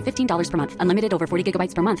 equivalent to $15 per month. Unlimited over 40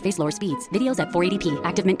 gigabytes per month. Face lower speeds. Videos at 480p.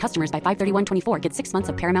 Active Mint customers by 531.24 get 6 months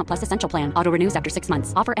of Paramount Plus Essential Plan. Auto renews after 6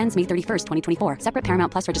 months. Offer ends May 31st, 2024. Separate Paramount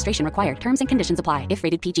Plus registration required. Terms and conditions apply if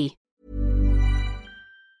rated PG.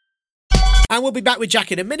 And we'll be back with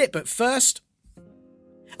Jack in a minute, but first,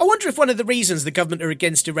 I wonder if one of the reasons the government are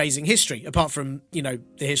against erasing history, apart from, the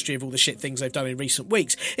history of all the shit things they've done in recent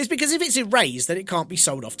weeks, is because if it's erased, then it can't be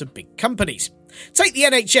sold off to big companies. Take the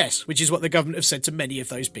NHS, which is what the government have said to many of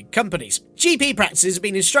those big companies. GP practices have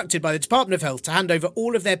been instructed by the Department of Health to hand over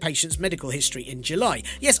all of their patients' medical history in July.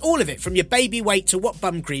 Yes, all of it, from your baby weight to what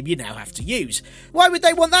bum cream you now have to use. Why would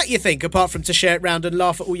they want that, you think, apart from to share it round and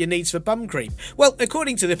laugh at all your needs for bum cream? Well,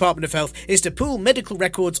 according to the Department of Health, is to pool medical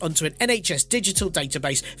records onto an NHS digital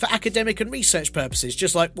database use for academic and research purposes,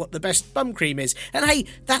 just like what the best bum cream is. And hey,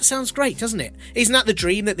 that sounds great, doesn't it? Isn't that the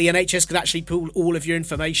dream, that the NHS could actually pool all of your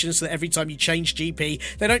information so that every time you change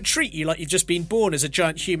GP, they don't treat you like you've just been born as a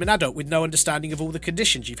giant human adult with no understanding of all the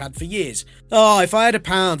conditions you've had for years? Oh, if I had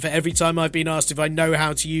 £1 for every time I've been asked if I know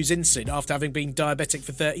how to use insulin after having been diabetic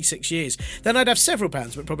for 36 years, then I'd have several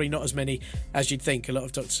pounds, but probably not as many as you'd think. A lot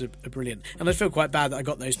of doctors are brilliant. And I'd feel quite bad that I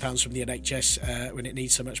got those pounds from the NHS when it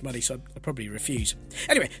needs so much money, so I'd probably refuse.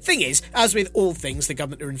 Anyway, thing is, as with all things the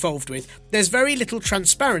government are involved with, there's very little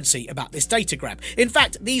transparency about this data grab. In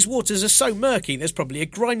fact, these waters are so murky there's probably a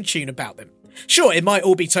grime tune about them. Sure, it might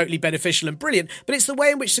all be totally beneficial and brilliant, but it's the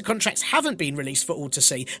way in which the contracts haven't been released for all to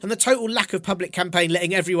see, and the total lack of public campaign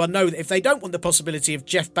letting everyone know that if they don't want the possibility of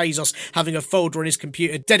Jeff Bezos having a folder on his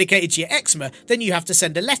computer dedicated to your eczema, then you have to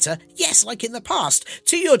send a letter, yes, like in the past,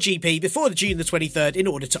 to your GP before June the 23rd in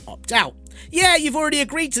order to opt out. Yeah, you've already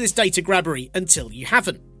agreed to this data grabbery until you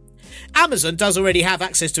haven't. Amazon does already have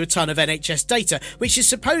access to a ton of NHS data, which is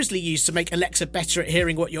supposedly used to make Alexa better at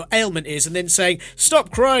hearing what your ailment is and then saying, "Stop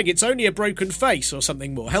crying, it's only a broken face," or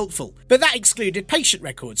something more helpful. But that excluded patient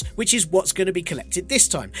records, which is what's going to be collected this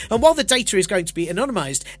time. And while the data is going to be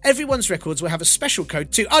anonymised, everyone's records will have a special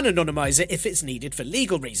code to unanonymise it if it's needed for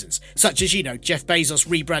legal reasons, such as, Jeff Bezos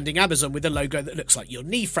rebranding Amazon with a logo that looks like your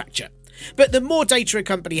knee fracture. But the more data a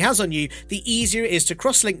company has on you, the easier it is to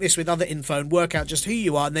cross-link this with other info and work out just who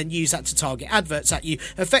you are and then use that to target adverts at you,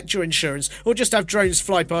 affect your insurance, or just have drones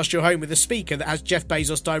fly past your home with a speaker that has Jeff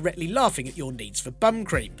Bezos directly laughing at your needs for bum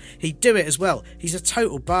cream. He'd do it as well. He's a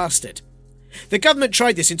total bastard. The government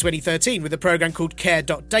tried this in 2013 with a program called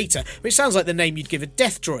Care.Data, which sounds like the name you'd give a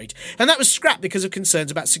death droid, and that was scrapped because of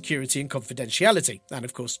concerns about security and confidentiality, and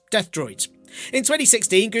of course, death droids. In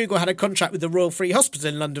 2016, Google had a contract with the Royal Free Hospital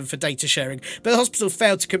in London for data sharing, but the hospital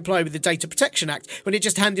failed to comply with the Data Protection Act when it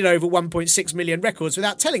just handed over 1.6 million records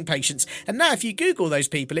without telling patients. And now if you Google those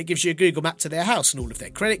people, it gives you a Google map to their house and all of their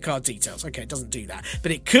credit card details. Okay, it doesn't do that,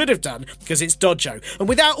 but it could have done because it's Dodjo. And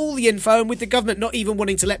without all the info and with the government not even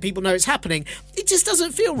wanting to let people know it's happening, it just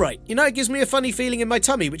doesn't feel right. It gives me a funny feeling in my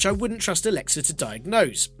tummy, which I wouldn't trust Alexa to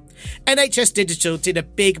diagnose. NHS Digital did a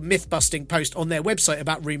big myth-busting post on their website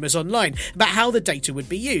about rumours online about how the data would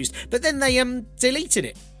be used, but then they deleted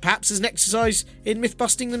it. Perhaps as an exercise in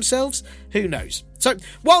myth-busting themselves? Who knows? So,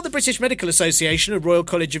 while the British Medical Association and Royal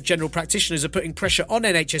College of General Practitioners are putting pressure on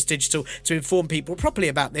NHS Digital to inform people properly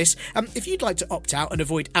about this, if you'd like to opt out and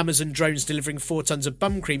avoid Amazon drones delivering 4 tons of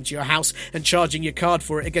bum cream to your house and charging your card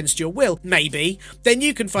for it against your will, maybe, then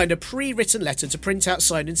you can find a pre-written letter to print out,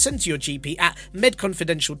 sign and send to your GP at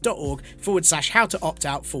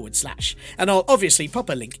medconfidential.org/how-to-opt-out/. And I'll obviously pop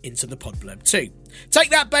a link into the pod blurb too. Take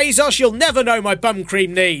that, Bezos, you'll never know my bum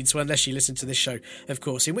cream needs. Well, unless you listen to this show, of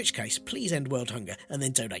course, in which case, please end world hunger and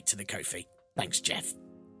then donate to the Ko-fi. Thanks, Jeff.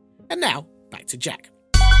 And now, back to Jack.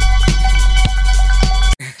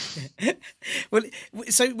 Well,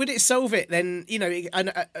 so would it solve it then?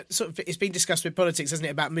 Sort of, it's been discussed with politics, hasn't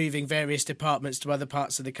it, about moving various departments to other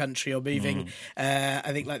parts of the country or moving,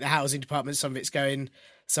 I think, like the housing department, some of it's going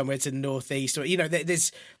somewhere to the northeast, or,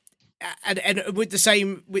 there's... And with the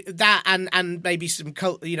same with that and maybe some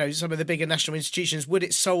some of the bigger national institutions, would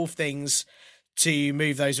it solve things to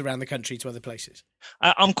move those around the country to other places?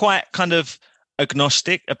 I'm quite kind of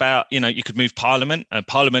agnostic about, you could move Parliament.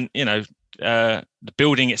 Parliament, the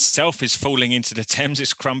building itself is falling into the Thames.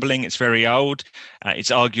 It's crumbling. It's very old. It's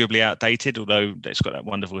arguably outdated, although it's got that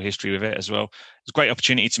wonderful history with it as well. It's a great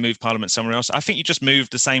opportunity to move Parliament somewhere else. I think you just move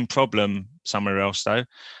the same problem somewhere else, though,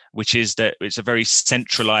 which is that it's a very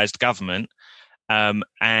centralised government.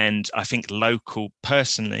 And I think local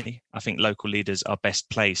leaders are best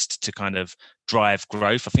placed to kind of drive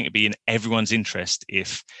growth. I think it'd be in everyone's interest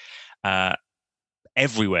if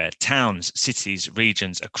everywhere, towns, cities,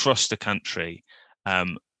 regions across the country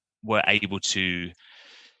were able to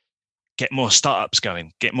get more startups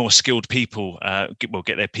going, get more skilled people,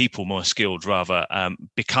 get their people more skilled rather,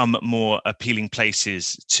 become more appealing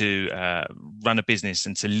places to run a business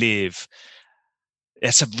and to live.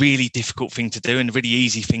 It's a really difficult thing to do, and a really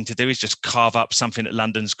easy thing to do is just carve up something that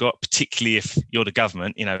London's got, particularly if you're the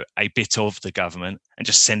government, a bit of the government, and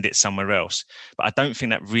just send it somewhere else. But I don't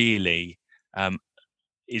think that really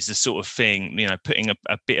is the sort of thing, putting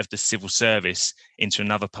a bit of the civil service into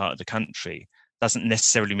another part of the country doesn't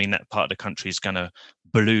necessarily mean that part of the country is going to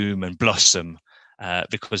bloom and blossom,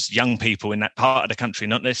 because young people in that part of the country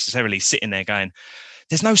not necessarily sitting there going,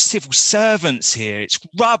 there's no civil servants here. It's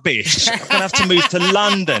rubbish. I'm going to have to move to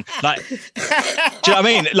London. Like, do you know what I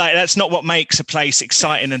mean? Like, that's not what makes a place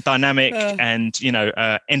exciting and dynamic and,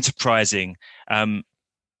 enterprising.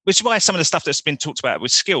 Which is why some of the stuff that's been talked about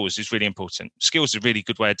with skills is really important. Skills is a really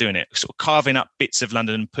good way of doing it. Sort of carving up bits of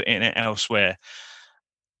London and putting it elsewhere,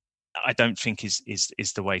 I don't think is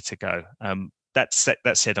the way to go. That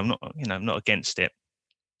said, I'm not against it.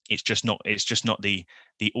 It's just not the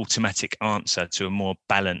automatic answer to a more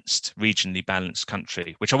balanced, regionally balanced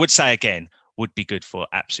country, which I would say again would be good for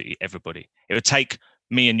absolutely everybody. It would take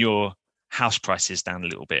me and your house prices down a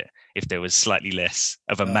little bit if there was slightly less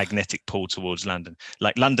of a magnetic pull towards London.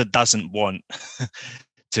 Like London doesn't want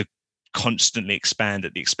to constantly expand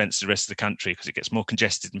at the expense of the rest of the country because it gets more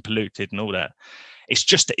congested and polluted and all that. It's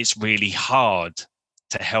just that it's really hard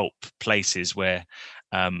to help places where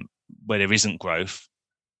there isn't growth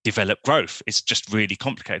develop growth. It's just really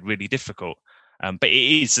complicated, really difficult. But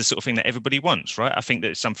it is the sort of thing that everybody wants, right? I think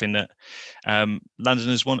that it's something that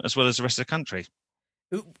Londoners want as well as the rest of the country.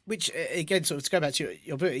 Which, again, sort of to go back to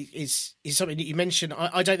your book, is something that you mentioned.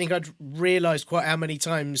 I don't think I'd realised quite how many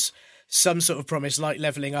times some sort of promise like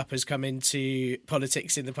levelling up has come into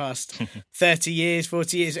politics in the past 30 years,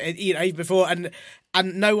 40 years, even before, and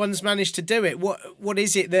no one's managed to do it. What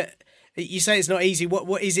is it that you say it's not easy?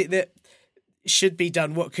 What is it that should be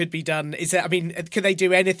done? What could be done? Is that, I mean, could they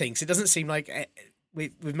do anything? So it doesn't seem like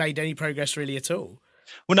we've made any progress really at all.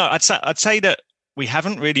 Well, no, I'd say that we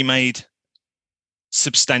haven't really made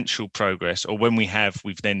substantial progress, or when we have,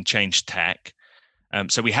 we've then changed tack.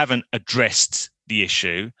 So we haven't addressed the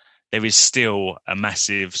issue. There is still a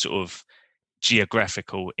massive sort of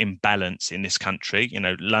geographical imbalance in this country.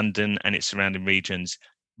 London and its surrounding regions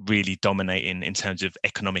really dominating in terms of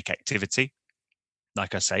economic activity.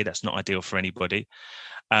 Like I say, that's not ideal for anybody.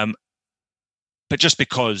 But just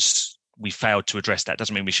because we failed to address that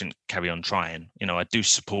doesn't mean we shouldn't carry on trying. I do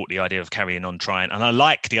support the idea of carrying on trying, and I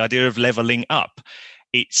like the idea of levelling up.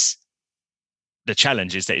 The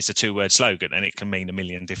challenge is that it's a 2-word slogan, and it can mean a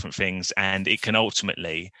million different things, and it can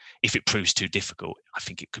ultimately, if it proves too difficult, I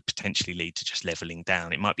think it could potentially lead to just levelling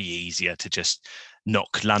down. It might be easier to just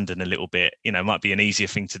knock London a little bit. It might be an easier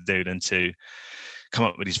thing to do than to come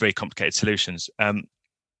up with these very complicated solutions. But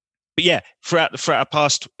yeah, throughout our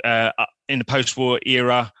past, in the post-war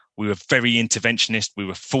era, we were very interventionist. We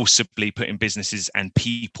were forcibly putting businesses and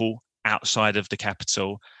people outside of the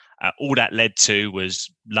capital. All that led to was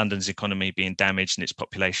London's economy being damaged and its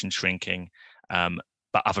population shrinking,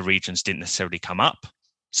 but other regions didn't necessarily come up.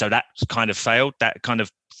 So that kind of failed. That kind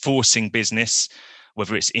of forcing business,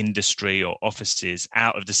 whether it's industry or offices,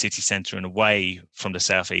 out of the city centre and away from the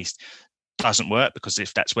southeast doesn't work, because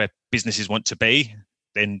if that's where businesses want to be,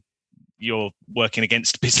 then you're working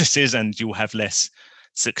against businesses and you'll have less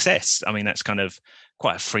success. I mean, that's kind of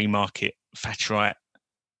quite a free market, Thatcherite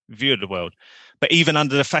view of the world. But even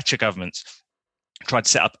under the Thatcher governments, tried to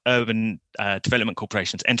set up urban development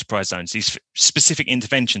corporations, enterprise zones, these specific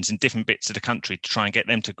interventions in different bits of the country to try and get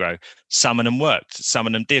them to grow. Some of them worked, some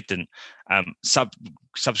of them didn't.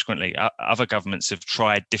 Subsequently, other governments have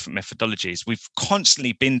tried different methodologies. We've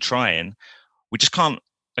constantly been trying. We just can't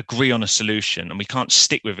agree on a solution, and we can't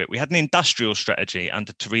stick with it. We had an industrial strategy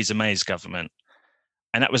under Theresa May's government,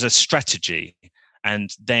 and that was a strategy.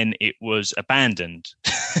 And then it was abandoned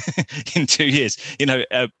in 2 years.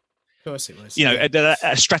 Of course it was.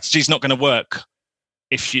 A strategy is not going to work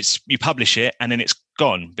if you publish it and then it's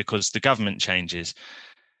gone because the government changes.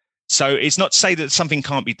 So it's not to say that something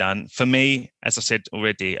can't be done. For me, as I said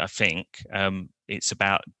already, I think it's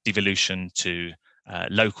about devolution to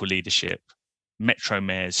local leadership, metro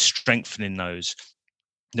mayors, strengthening those.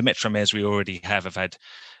 The metro mayors we already have had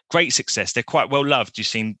great success. They're quite well loved. You've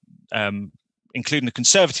seen, including the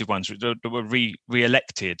Conservative ones that were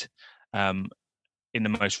re-elected in the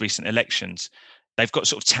most recent elections. They've got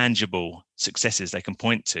sort of tangible successes they can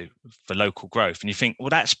point to for local growth. And you think, well,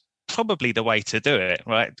 that's probably the way to do it,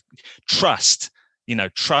 right? Trust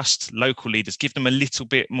local leaders, give them a little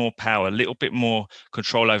bit more power, a little bit more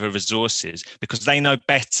control over resources, because they know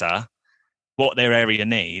better what their area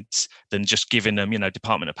needs than just giving them,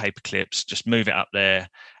 Department of Paperclips, just move it up there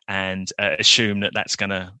and assume that that's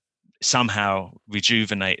going to somehow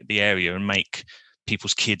rejuvenate the area and make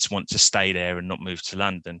people's kids want to stay there and not move to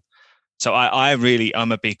London. So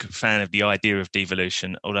I'm a big fan of the idea of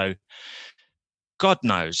devolution, although God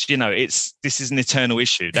knows, this is an eternal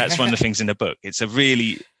issue. That's one of the things in the book. It's a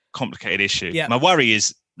really complicated issue. Yeah. My worry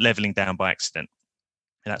is levelling down by accident.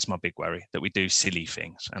 And that's my big worry, that we do silly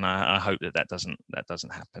things. And I hope that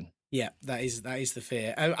doesn't happen. Yeah, that is the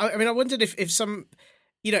fear. I mean, I wondered if some,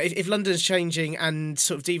 if London's changing and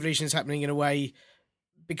sort of devolution is happening in a way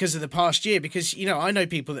because of the past year, because, you know, I know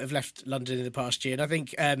people that have left London in the past year, and I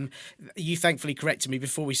think you thankfully corrected me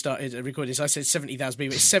before we started recording this. I said 70,000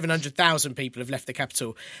 people. It's 700,000 people have left the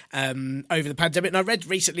capital over the pandemic. And I read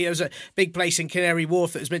recently there was a big place in Canary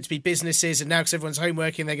Wharf that was meant to be businesses, and now because everyone's home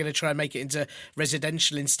working, they're going to try and make it into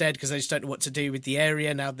residential instead because they just don't know what to do with the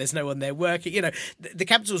area. Now there's no one there working. You know, the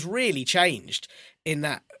capital's really changed in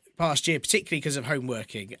that past year, particularly because of home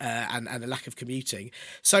working and the lack of commuting.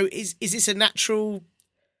 So is this a natural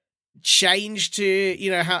change to,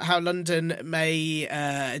 you know, how London may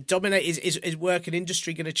dominate? Is work and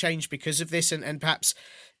industry going to change because of this, and perhaps,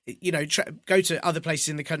 you know, go to other places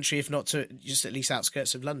in the country, if not to just at least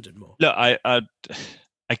outskirts of London more? Look, I'm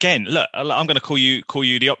going to call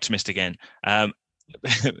you the optimist again,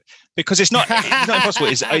 because it's not impossible.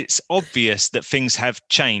 It's obvious that things have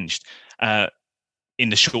changed in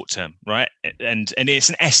the short term, right? And it's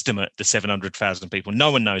an estimate, the 700,000 people.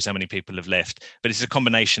 No one knows how many people have left, but it's a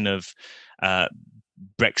combination of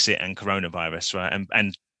Brexit and coronavirus, right?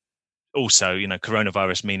 And also, you know,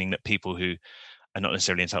 coronavirus meaning that people who are not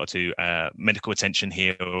necessarily entitled to medical attention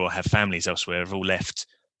here or have families elsewhere have all left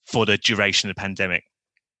for the duration of the pandemic.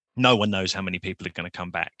 No one knows how many people are going to come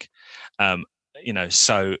back. You know,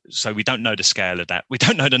 so we don't know the scale of that. We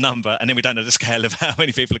don't know the number, and then we don't know the scale of how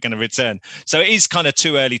many people are going to return. So it is kind of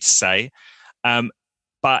too early to say,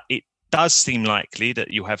 but it does seem likely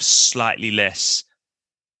that you have slightly less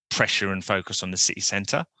pressure and focus on the city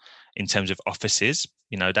centre in terms of offices.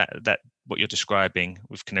 You know, that what you're describing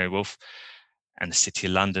with Canary Wharf and the City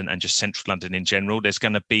of London and just central London in general. There's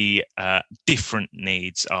going to be different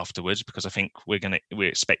needs afterwards, because I think we're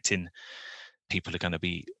expecting people are going to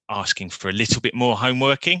be asking for a little bit more home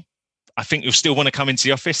working. I think you'll still want to come into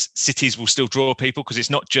the office. Cities will still draw people, because it's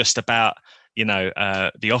not just about, you know,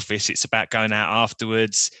 the office. It's about going out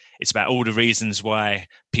afterwards. It's about all the reasons why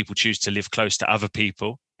people choose to live close to other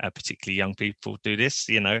people, particularly young people do this.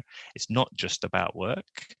 You know, it's not just about work.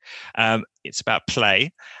 It's about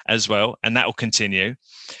play as well, and that will continue.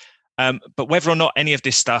 But whether or not any of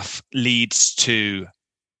this stuff leads to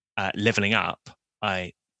levelling up,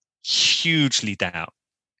 I hugely doubt.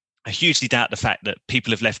 I hugely doubt the fact that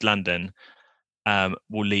people have left London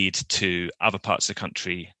will lead to other parts of the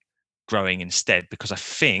country growing instead, because I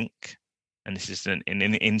think, and this is an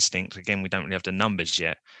instinct, again, we don't really have the numbers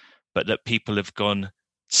yet, but that people have gone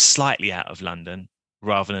slightly out of London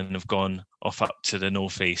rather than have gone off up to the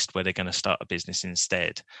northeast where they're going to start a business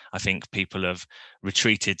instead. I think people have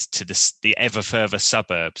retreated to the ever further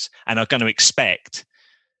suburbs and are going to expect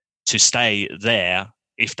to stay there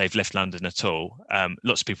if they've left London at all.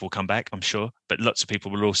 Lots of people will come back, I'm sure, but lots of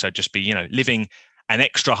people will also just be, you know, living an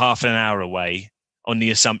extra half an hour away on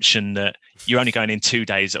the assumption that you're only going in 2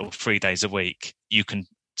 days or 3 days a week. You can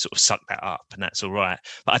sort of suck that up and that's all right.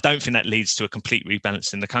 But I don't think that leads to a complete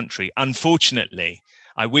rebalance in the country. Unfortunately,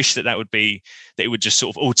 I wish that it would just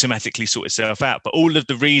sort of automatically sort itself out. But all of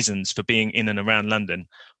the reasons for being in and around London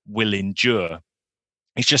will endure.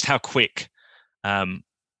 It's just how quick London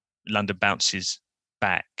bounces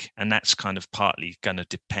back, and that's kind of partly going to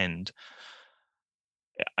depend,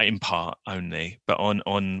 in part only, but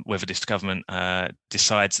on whether this government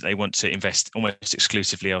decides that they want to invest almost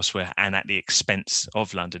exclusively elsewhere and at the expense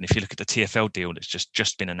of London. If you look at the TfL deal that's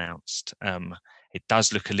just been announced, it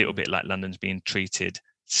does look a little bit like London's being treated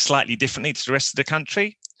slightly differently to the rest of the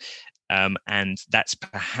country, and that's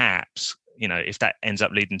perhaps, you know, if that ends up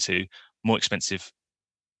leading to more expensive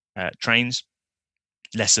trains,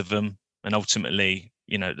 less of them, and ultimately,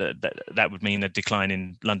 you know, that would mean a decline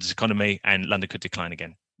in London's economy, and London could decline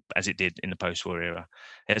again, as it did in the post-war era.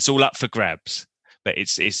 It's all up for grabs, but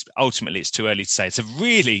it's ultimately it's too early to say. It's a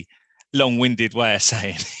really long-winded way of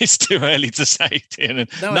saying it's too early to say, Tiernan.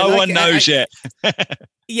 No one knows yet.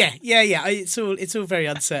 Yeah. It's all very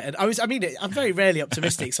uncertain. I'm very rarely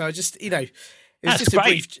optimistic, so I just, you know. It was just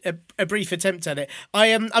a brief attempt at it.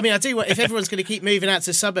 I do want, if everyone's going to keep moving out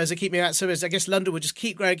to suburbs or keep moving out to suburbs, I guess London will just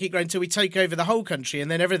keep growing until we take over the whole country, and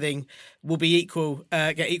then everything will be equal,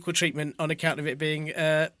 get equal treatment on account of it being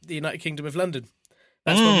the United Kingdom of London.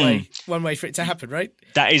 That's one way for it to happen, right?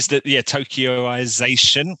 That is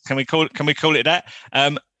Tokyoization. Can we call it that?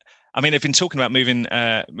 They've been talking about moving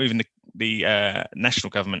the national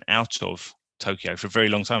government out of Tokyo for a very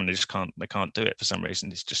long time, and they can't do it for some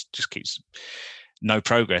reason. It just keeps no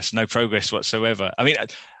progress whatsoever. We've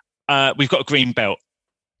got a green belt,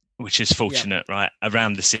 which is fortunate, right,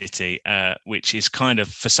 around the city, which is kind of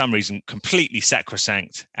for some reason completely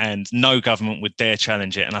sacrosanct, and no government would dare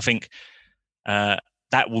challenge it. And I think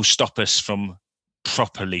that will stop us from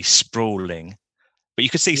properly sprawling. But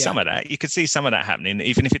you could see some of that. You could see some of that happening,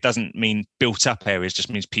 even if it doesn't mean built up areas,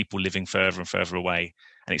 just means people living further and further away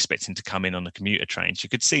and expecting to come in on the commuter trains. You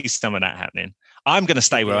could see some of that happening. I'm going to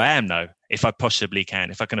stay where I am though, if I possibly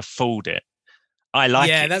can, if I can afford it. I like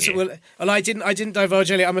it. Yeah, that's well. I didn't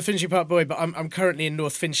divulge earlier. I'm a Finchley Park boy, but I'm currently in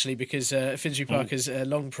North Finchley because Finchley Park has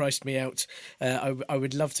long priced me out. I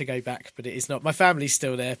would love to go back, but it is not. My family's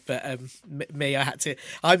still there, but me, I had to.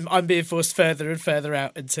 I'm being forced further and further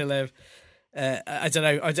out until. I don't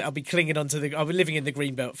know. I'll be clinging on to I'll be living in the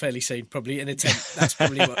Greenbelt fairly soon, probably in a tent. That's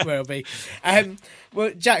probably where I'll be.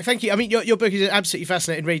 Well, Jack, thank you. I mean, your book is an absolutely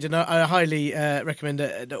fascinating read, and I highly recommend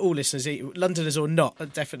that all listeners, Londoners or not,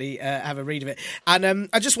 definitely have a read of it. And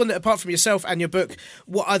I just wonder, apart from yourself and your book,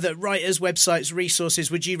 what other writers, websites,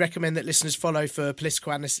 resources would you recommend that listeners follow for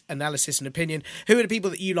political analysis and opinion? Who are the people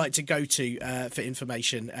that you like to go to for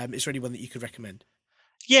information? Is there anyone that you could recommend?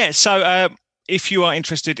 Yeah, so if you are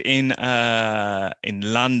interested in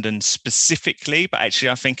London specifically, but actually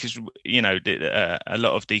I think a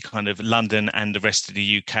lot of the kind of London and the rest of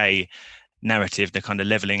the UK narrative, the kind of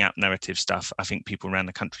levelling up narrative stuff, I think people around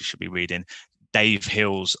the country should be reading. Dave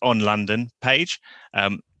Hill's On London page.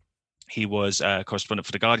 He was a correspondent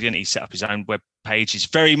for The Guardian. He set up his own web page. He's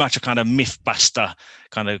very much a kind of myth buster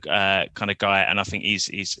kind of guy, and I think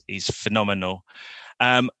he's phenomenal.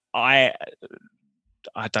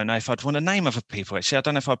 I don't know if I'd want to name other people. Actually, I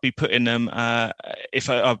don't know if I'd be putting them, if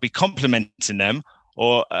I'd be complimenting them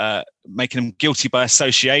or making them guilty by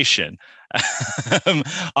association.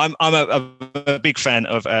 I'm a big fan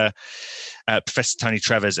of Professor Tony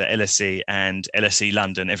Travers at LSE and LSE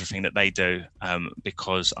London, everything that they do,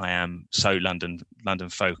 because I am so London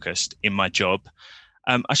focused in my job.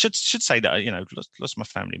 I should say that, lots of my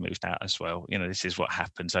family moved out as well. This is what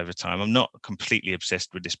happens over time. I'm not completely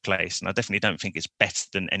obsessed with this place, and I definitely don't think it's better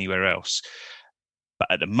than anywhere else.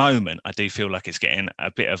 But at the moment, I do feel like it's getting a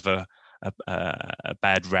bit of a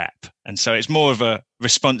bad rap. And so it's more of a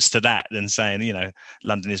response to that than saying,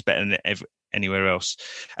 London is better than anywhere else.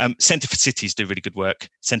 Centre for Cities do really good work.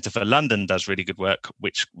 Centre for London does really good work,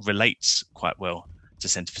 which relates quite well to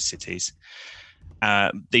Centre for Cities.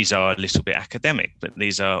 These are a little bit academic, but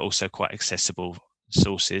these are also quite accessible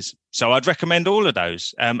sources. So I'd recommend all of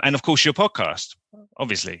those. And of course, your podcast,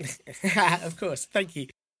 obviously. Of course. Thank you.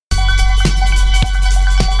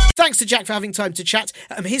 Thanks to Jack for having time to chat.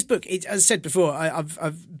 His book, as I said before, I'm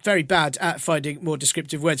very bad at finding more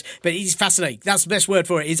descriptive words, but he's fascinating. That's the best word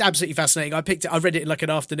for it. It's absolutely fascinating. I read it in like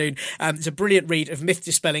an afternoon. It's a brilliant read of myth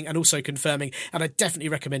dispelling and also confirming, and I definitely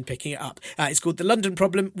recommend picking it up. It's called The London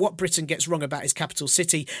Problem, What Britain Gets Wrong About Its Capital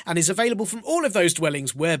City, and is available from all of those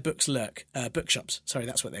dwellings where books lurk. Bookshops. Sorry,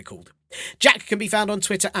 that's what they're called. Jack can be found on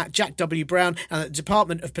Twitter at Jack W. Brown and at the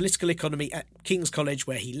Department of Political Economy at King's College,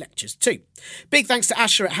 where he lectures too. Big thanks to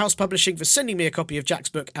Asher at House Publishing for sending me a copy of Jack's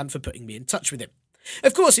book and for putting me in touch with him.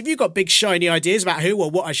 Of course, if you've got big shiny ideas about who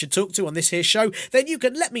or what I should talk to on this here show, then you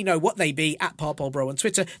can let me know what they be at Parpolbro on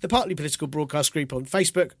Twitter, the Partly Political Broadcast group on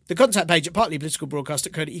Facebook, the contact page at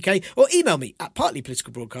partlypoliticalbroadcast.co.uk, or email me at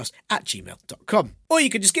partlypoliticalbroadcast@gmail.com. Or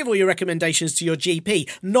you can just give all your recommendations to your GP,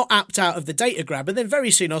 not apt out of the data grab, and then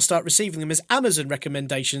very soon I'll start receiving them as Amazon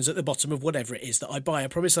recommendations at the bottom of whatever it is that I buy. I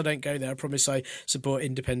promise I don't go there. I promise I support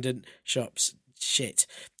independent shops. Shit.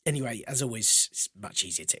 Anyway, as always, it's much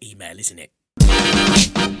easier to email, isn't it?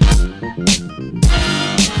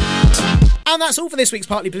 And that's all for this week's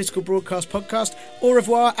Partly Political Broadcast podcast. Au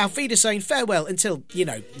revoir. Auf Wiedersehen. Farewell until,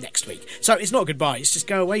 next week. So it's not goodbye. It's just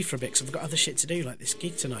go away for a bit because I've got other shit to do like this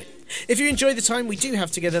gig tonight. If you enjoy the time we do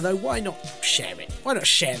have together, though, why not share it? Why not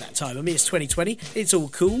share that time? I mean, it's 2020. It's all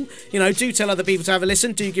cool. Do tell other people to have a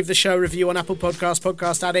listen. Do give the show a review on Apple Podcasts,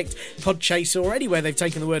 Podcast Addict, Podchaser, or anywhere they've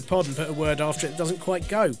taken the word pod and put a word after it that doesn't quite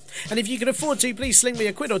go. And if you can afford to, please sling me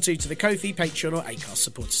a quid or two to the Ko-fi, Patreon, or Acast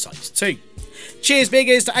supporter sites too. Cheers, big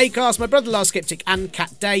ears to Acast, my brother Lars Skeptic, and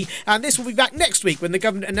Cat Day. And this will be back next week when the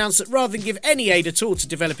government announced that rather than give any aid at all to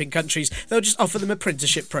developing countries, they'll just offer them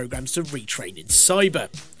apprenticeship programmes to retrain in cyber.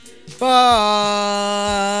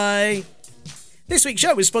 Bye! This week's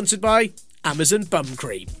show is sponsored by Amazon Bum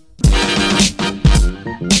Cream.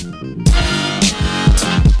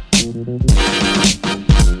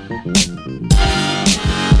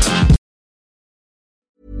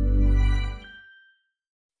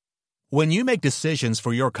 When you make decisions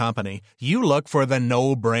for your company, you look for the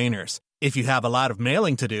no-brainers. If you have a lot of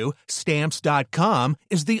mailing to do, Stamps.com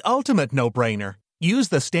is the ultimate no-brainer. Use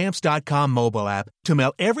the Stamps.com mobile app to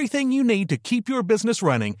mail everything you need to keep your business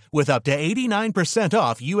running with up to 89%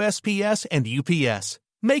 off USPS and UPS.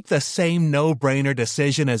 Make the same no-brainer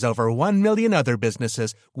decision as over 1 million other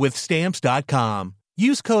businesses with Stamps.com.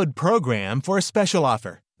 Use code PROGRAM for a special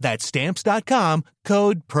offer. That's Stamps.com,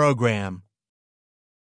 code PROGRAM.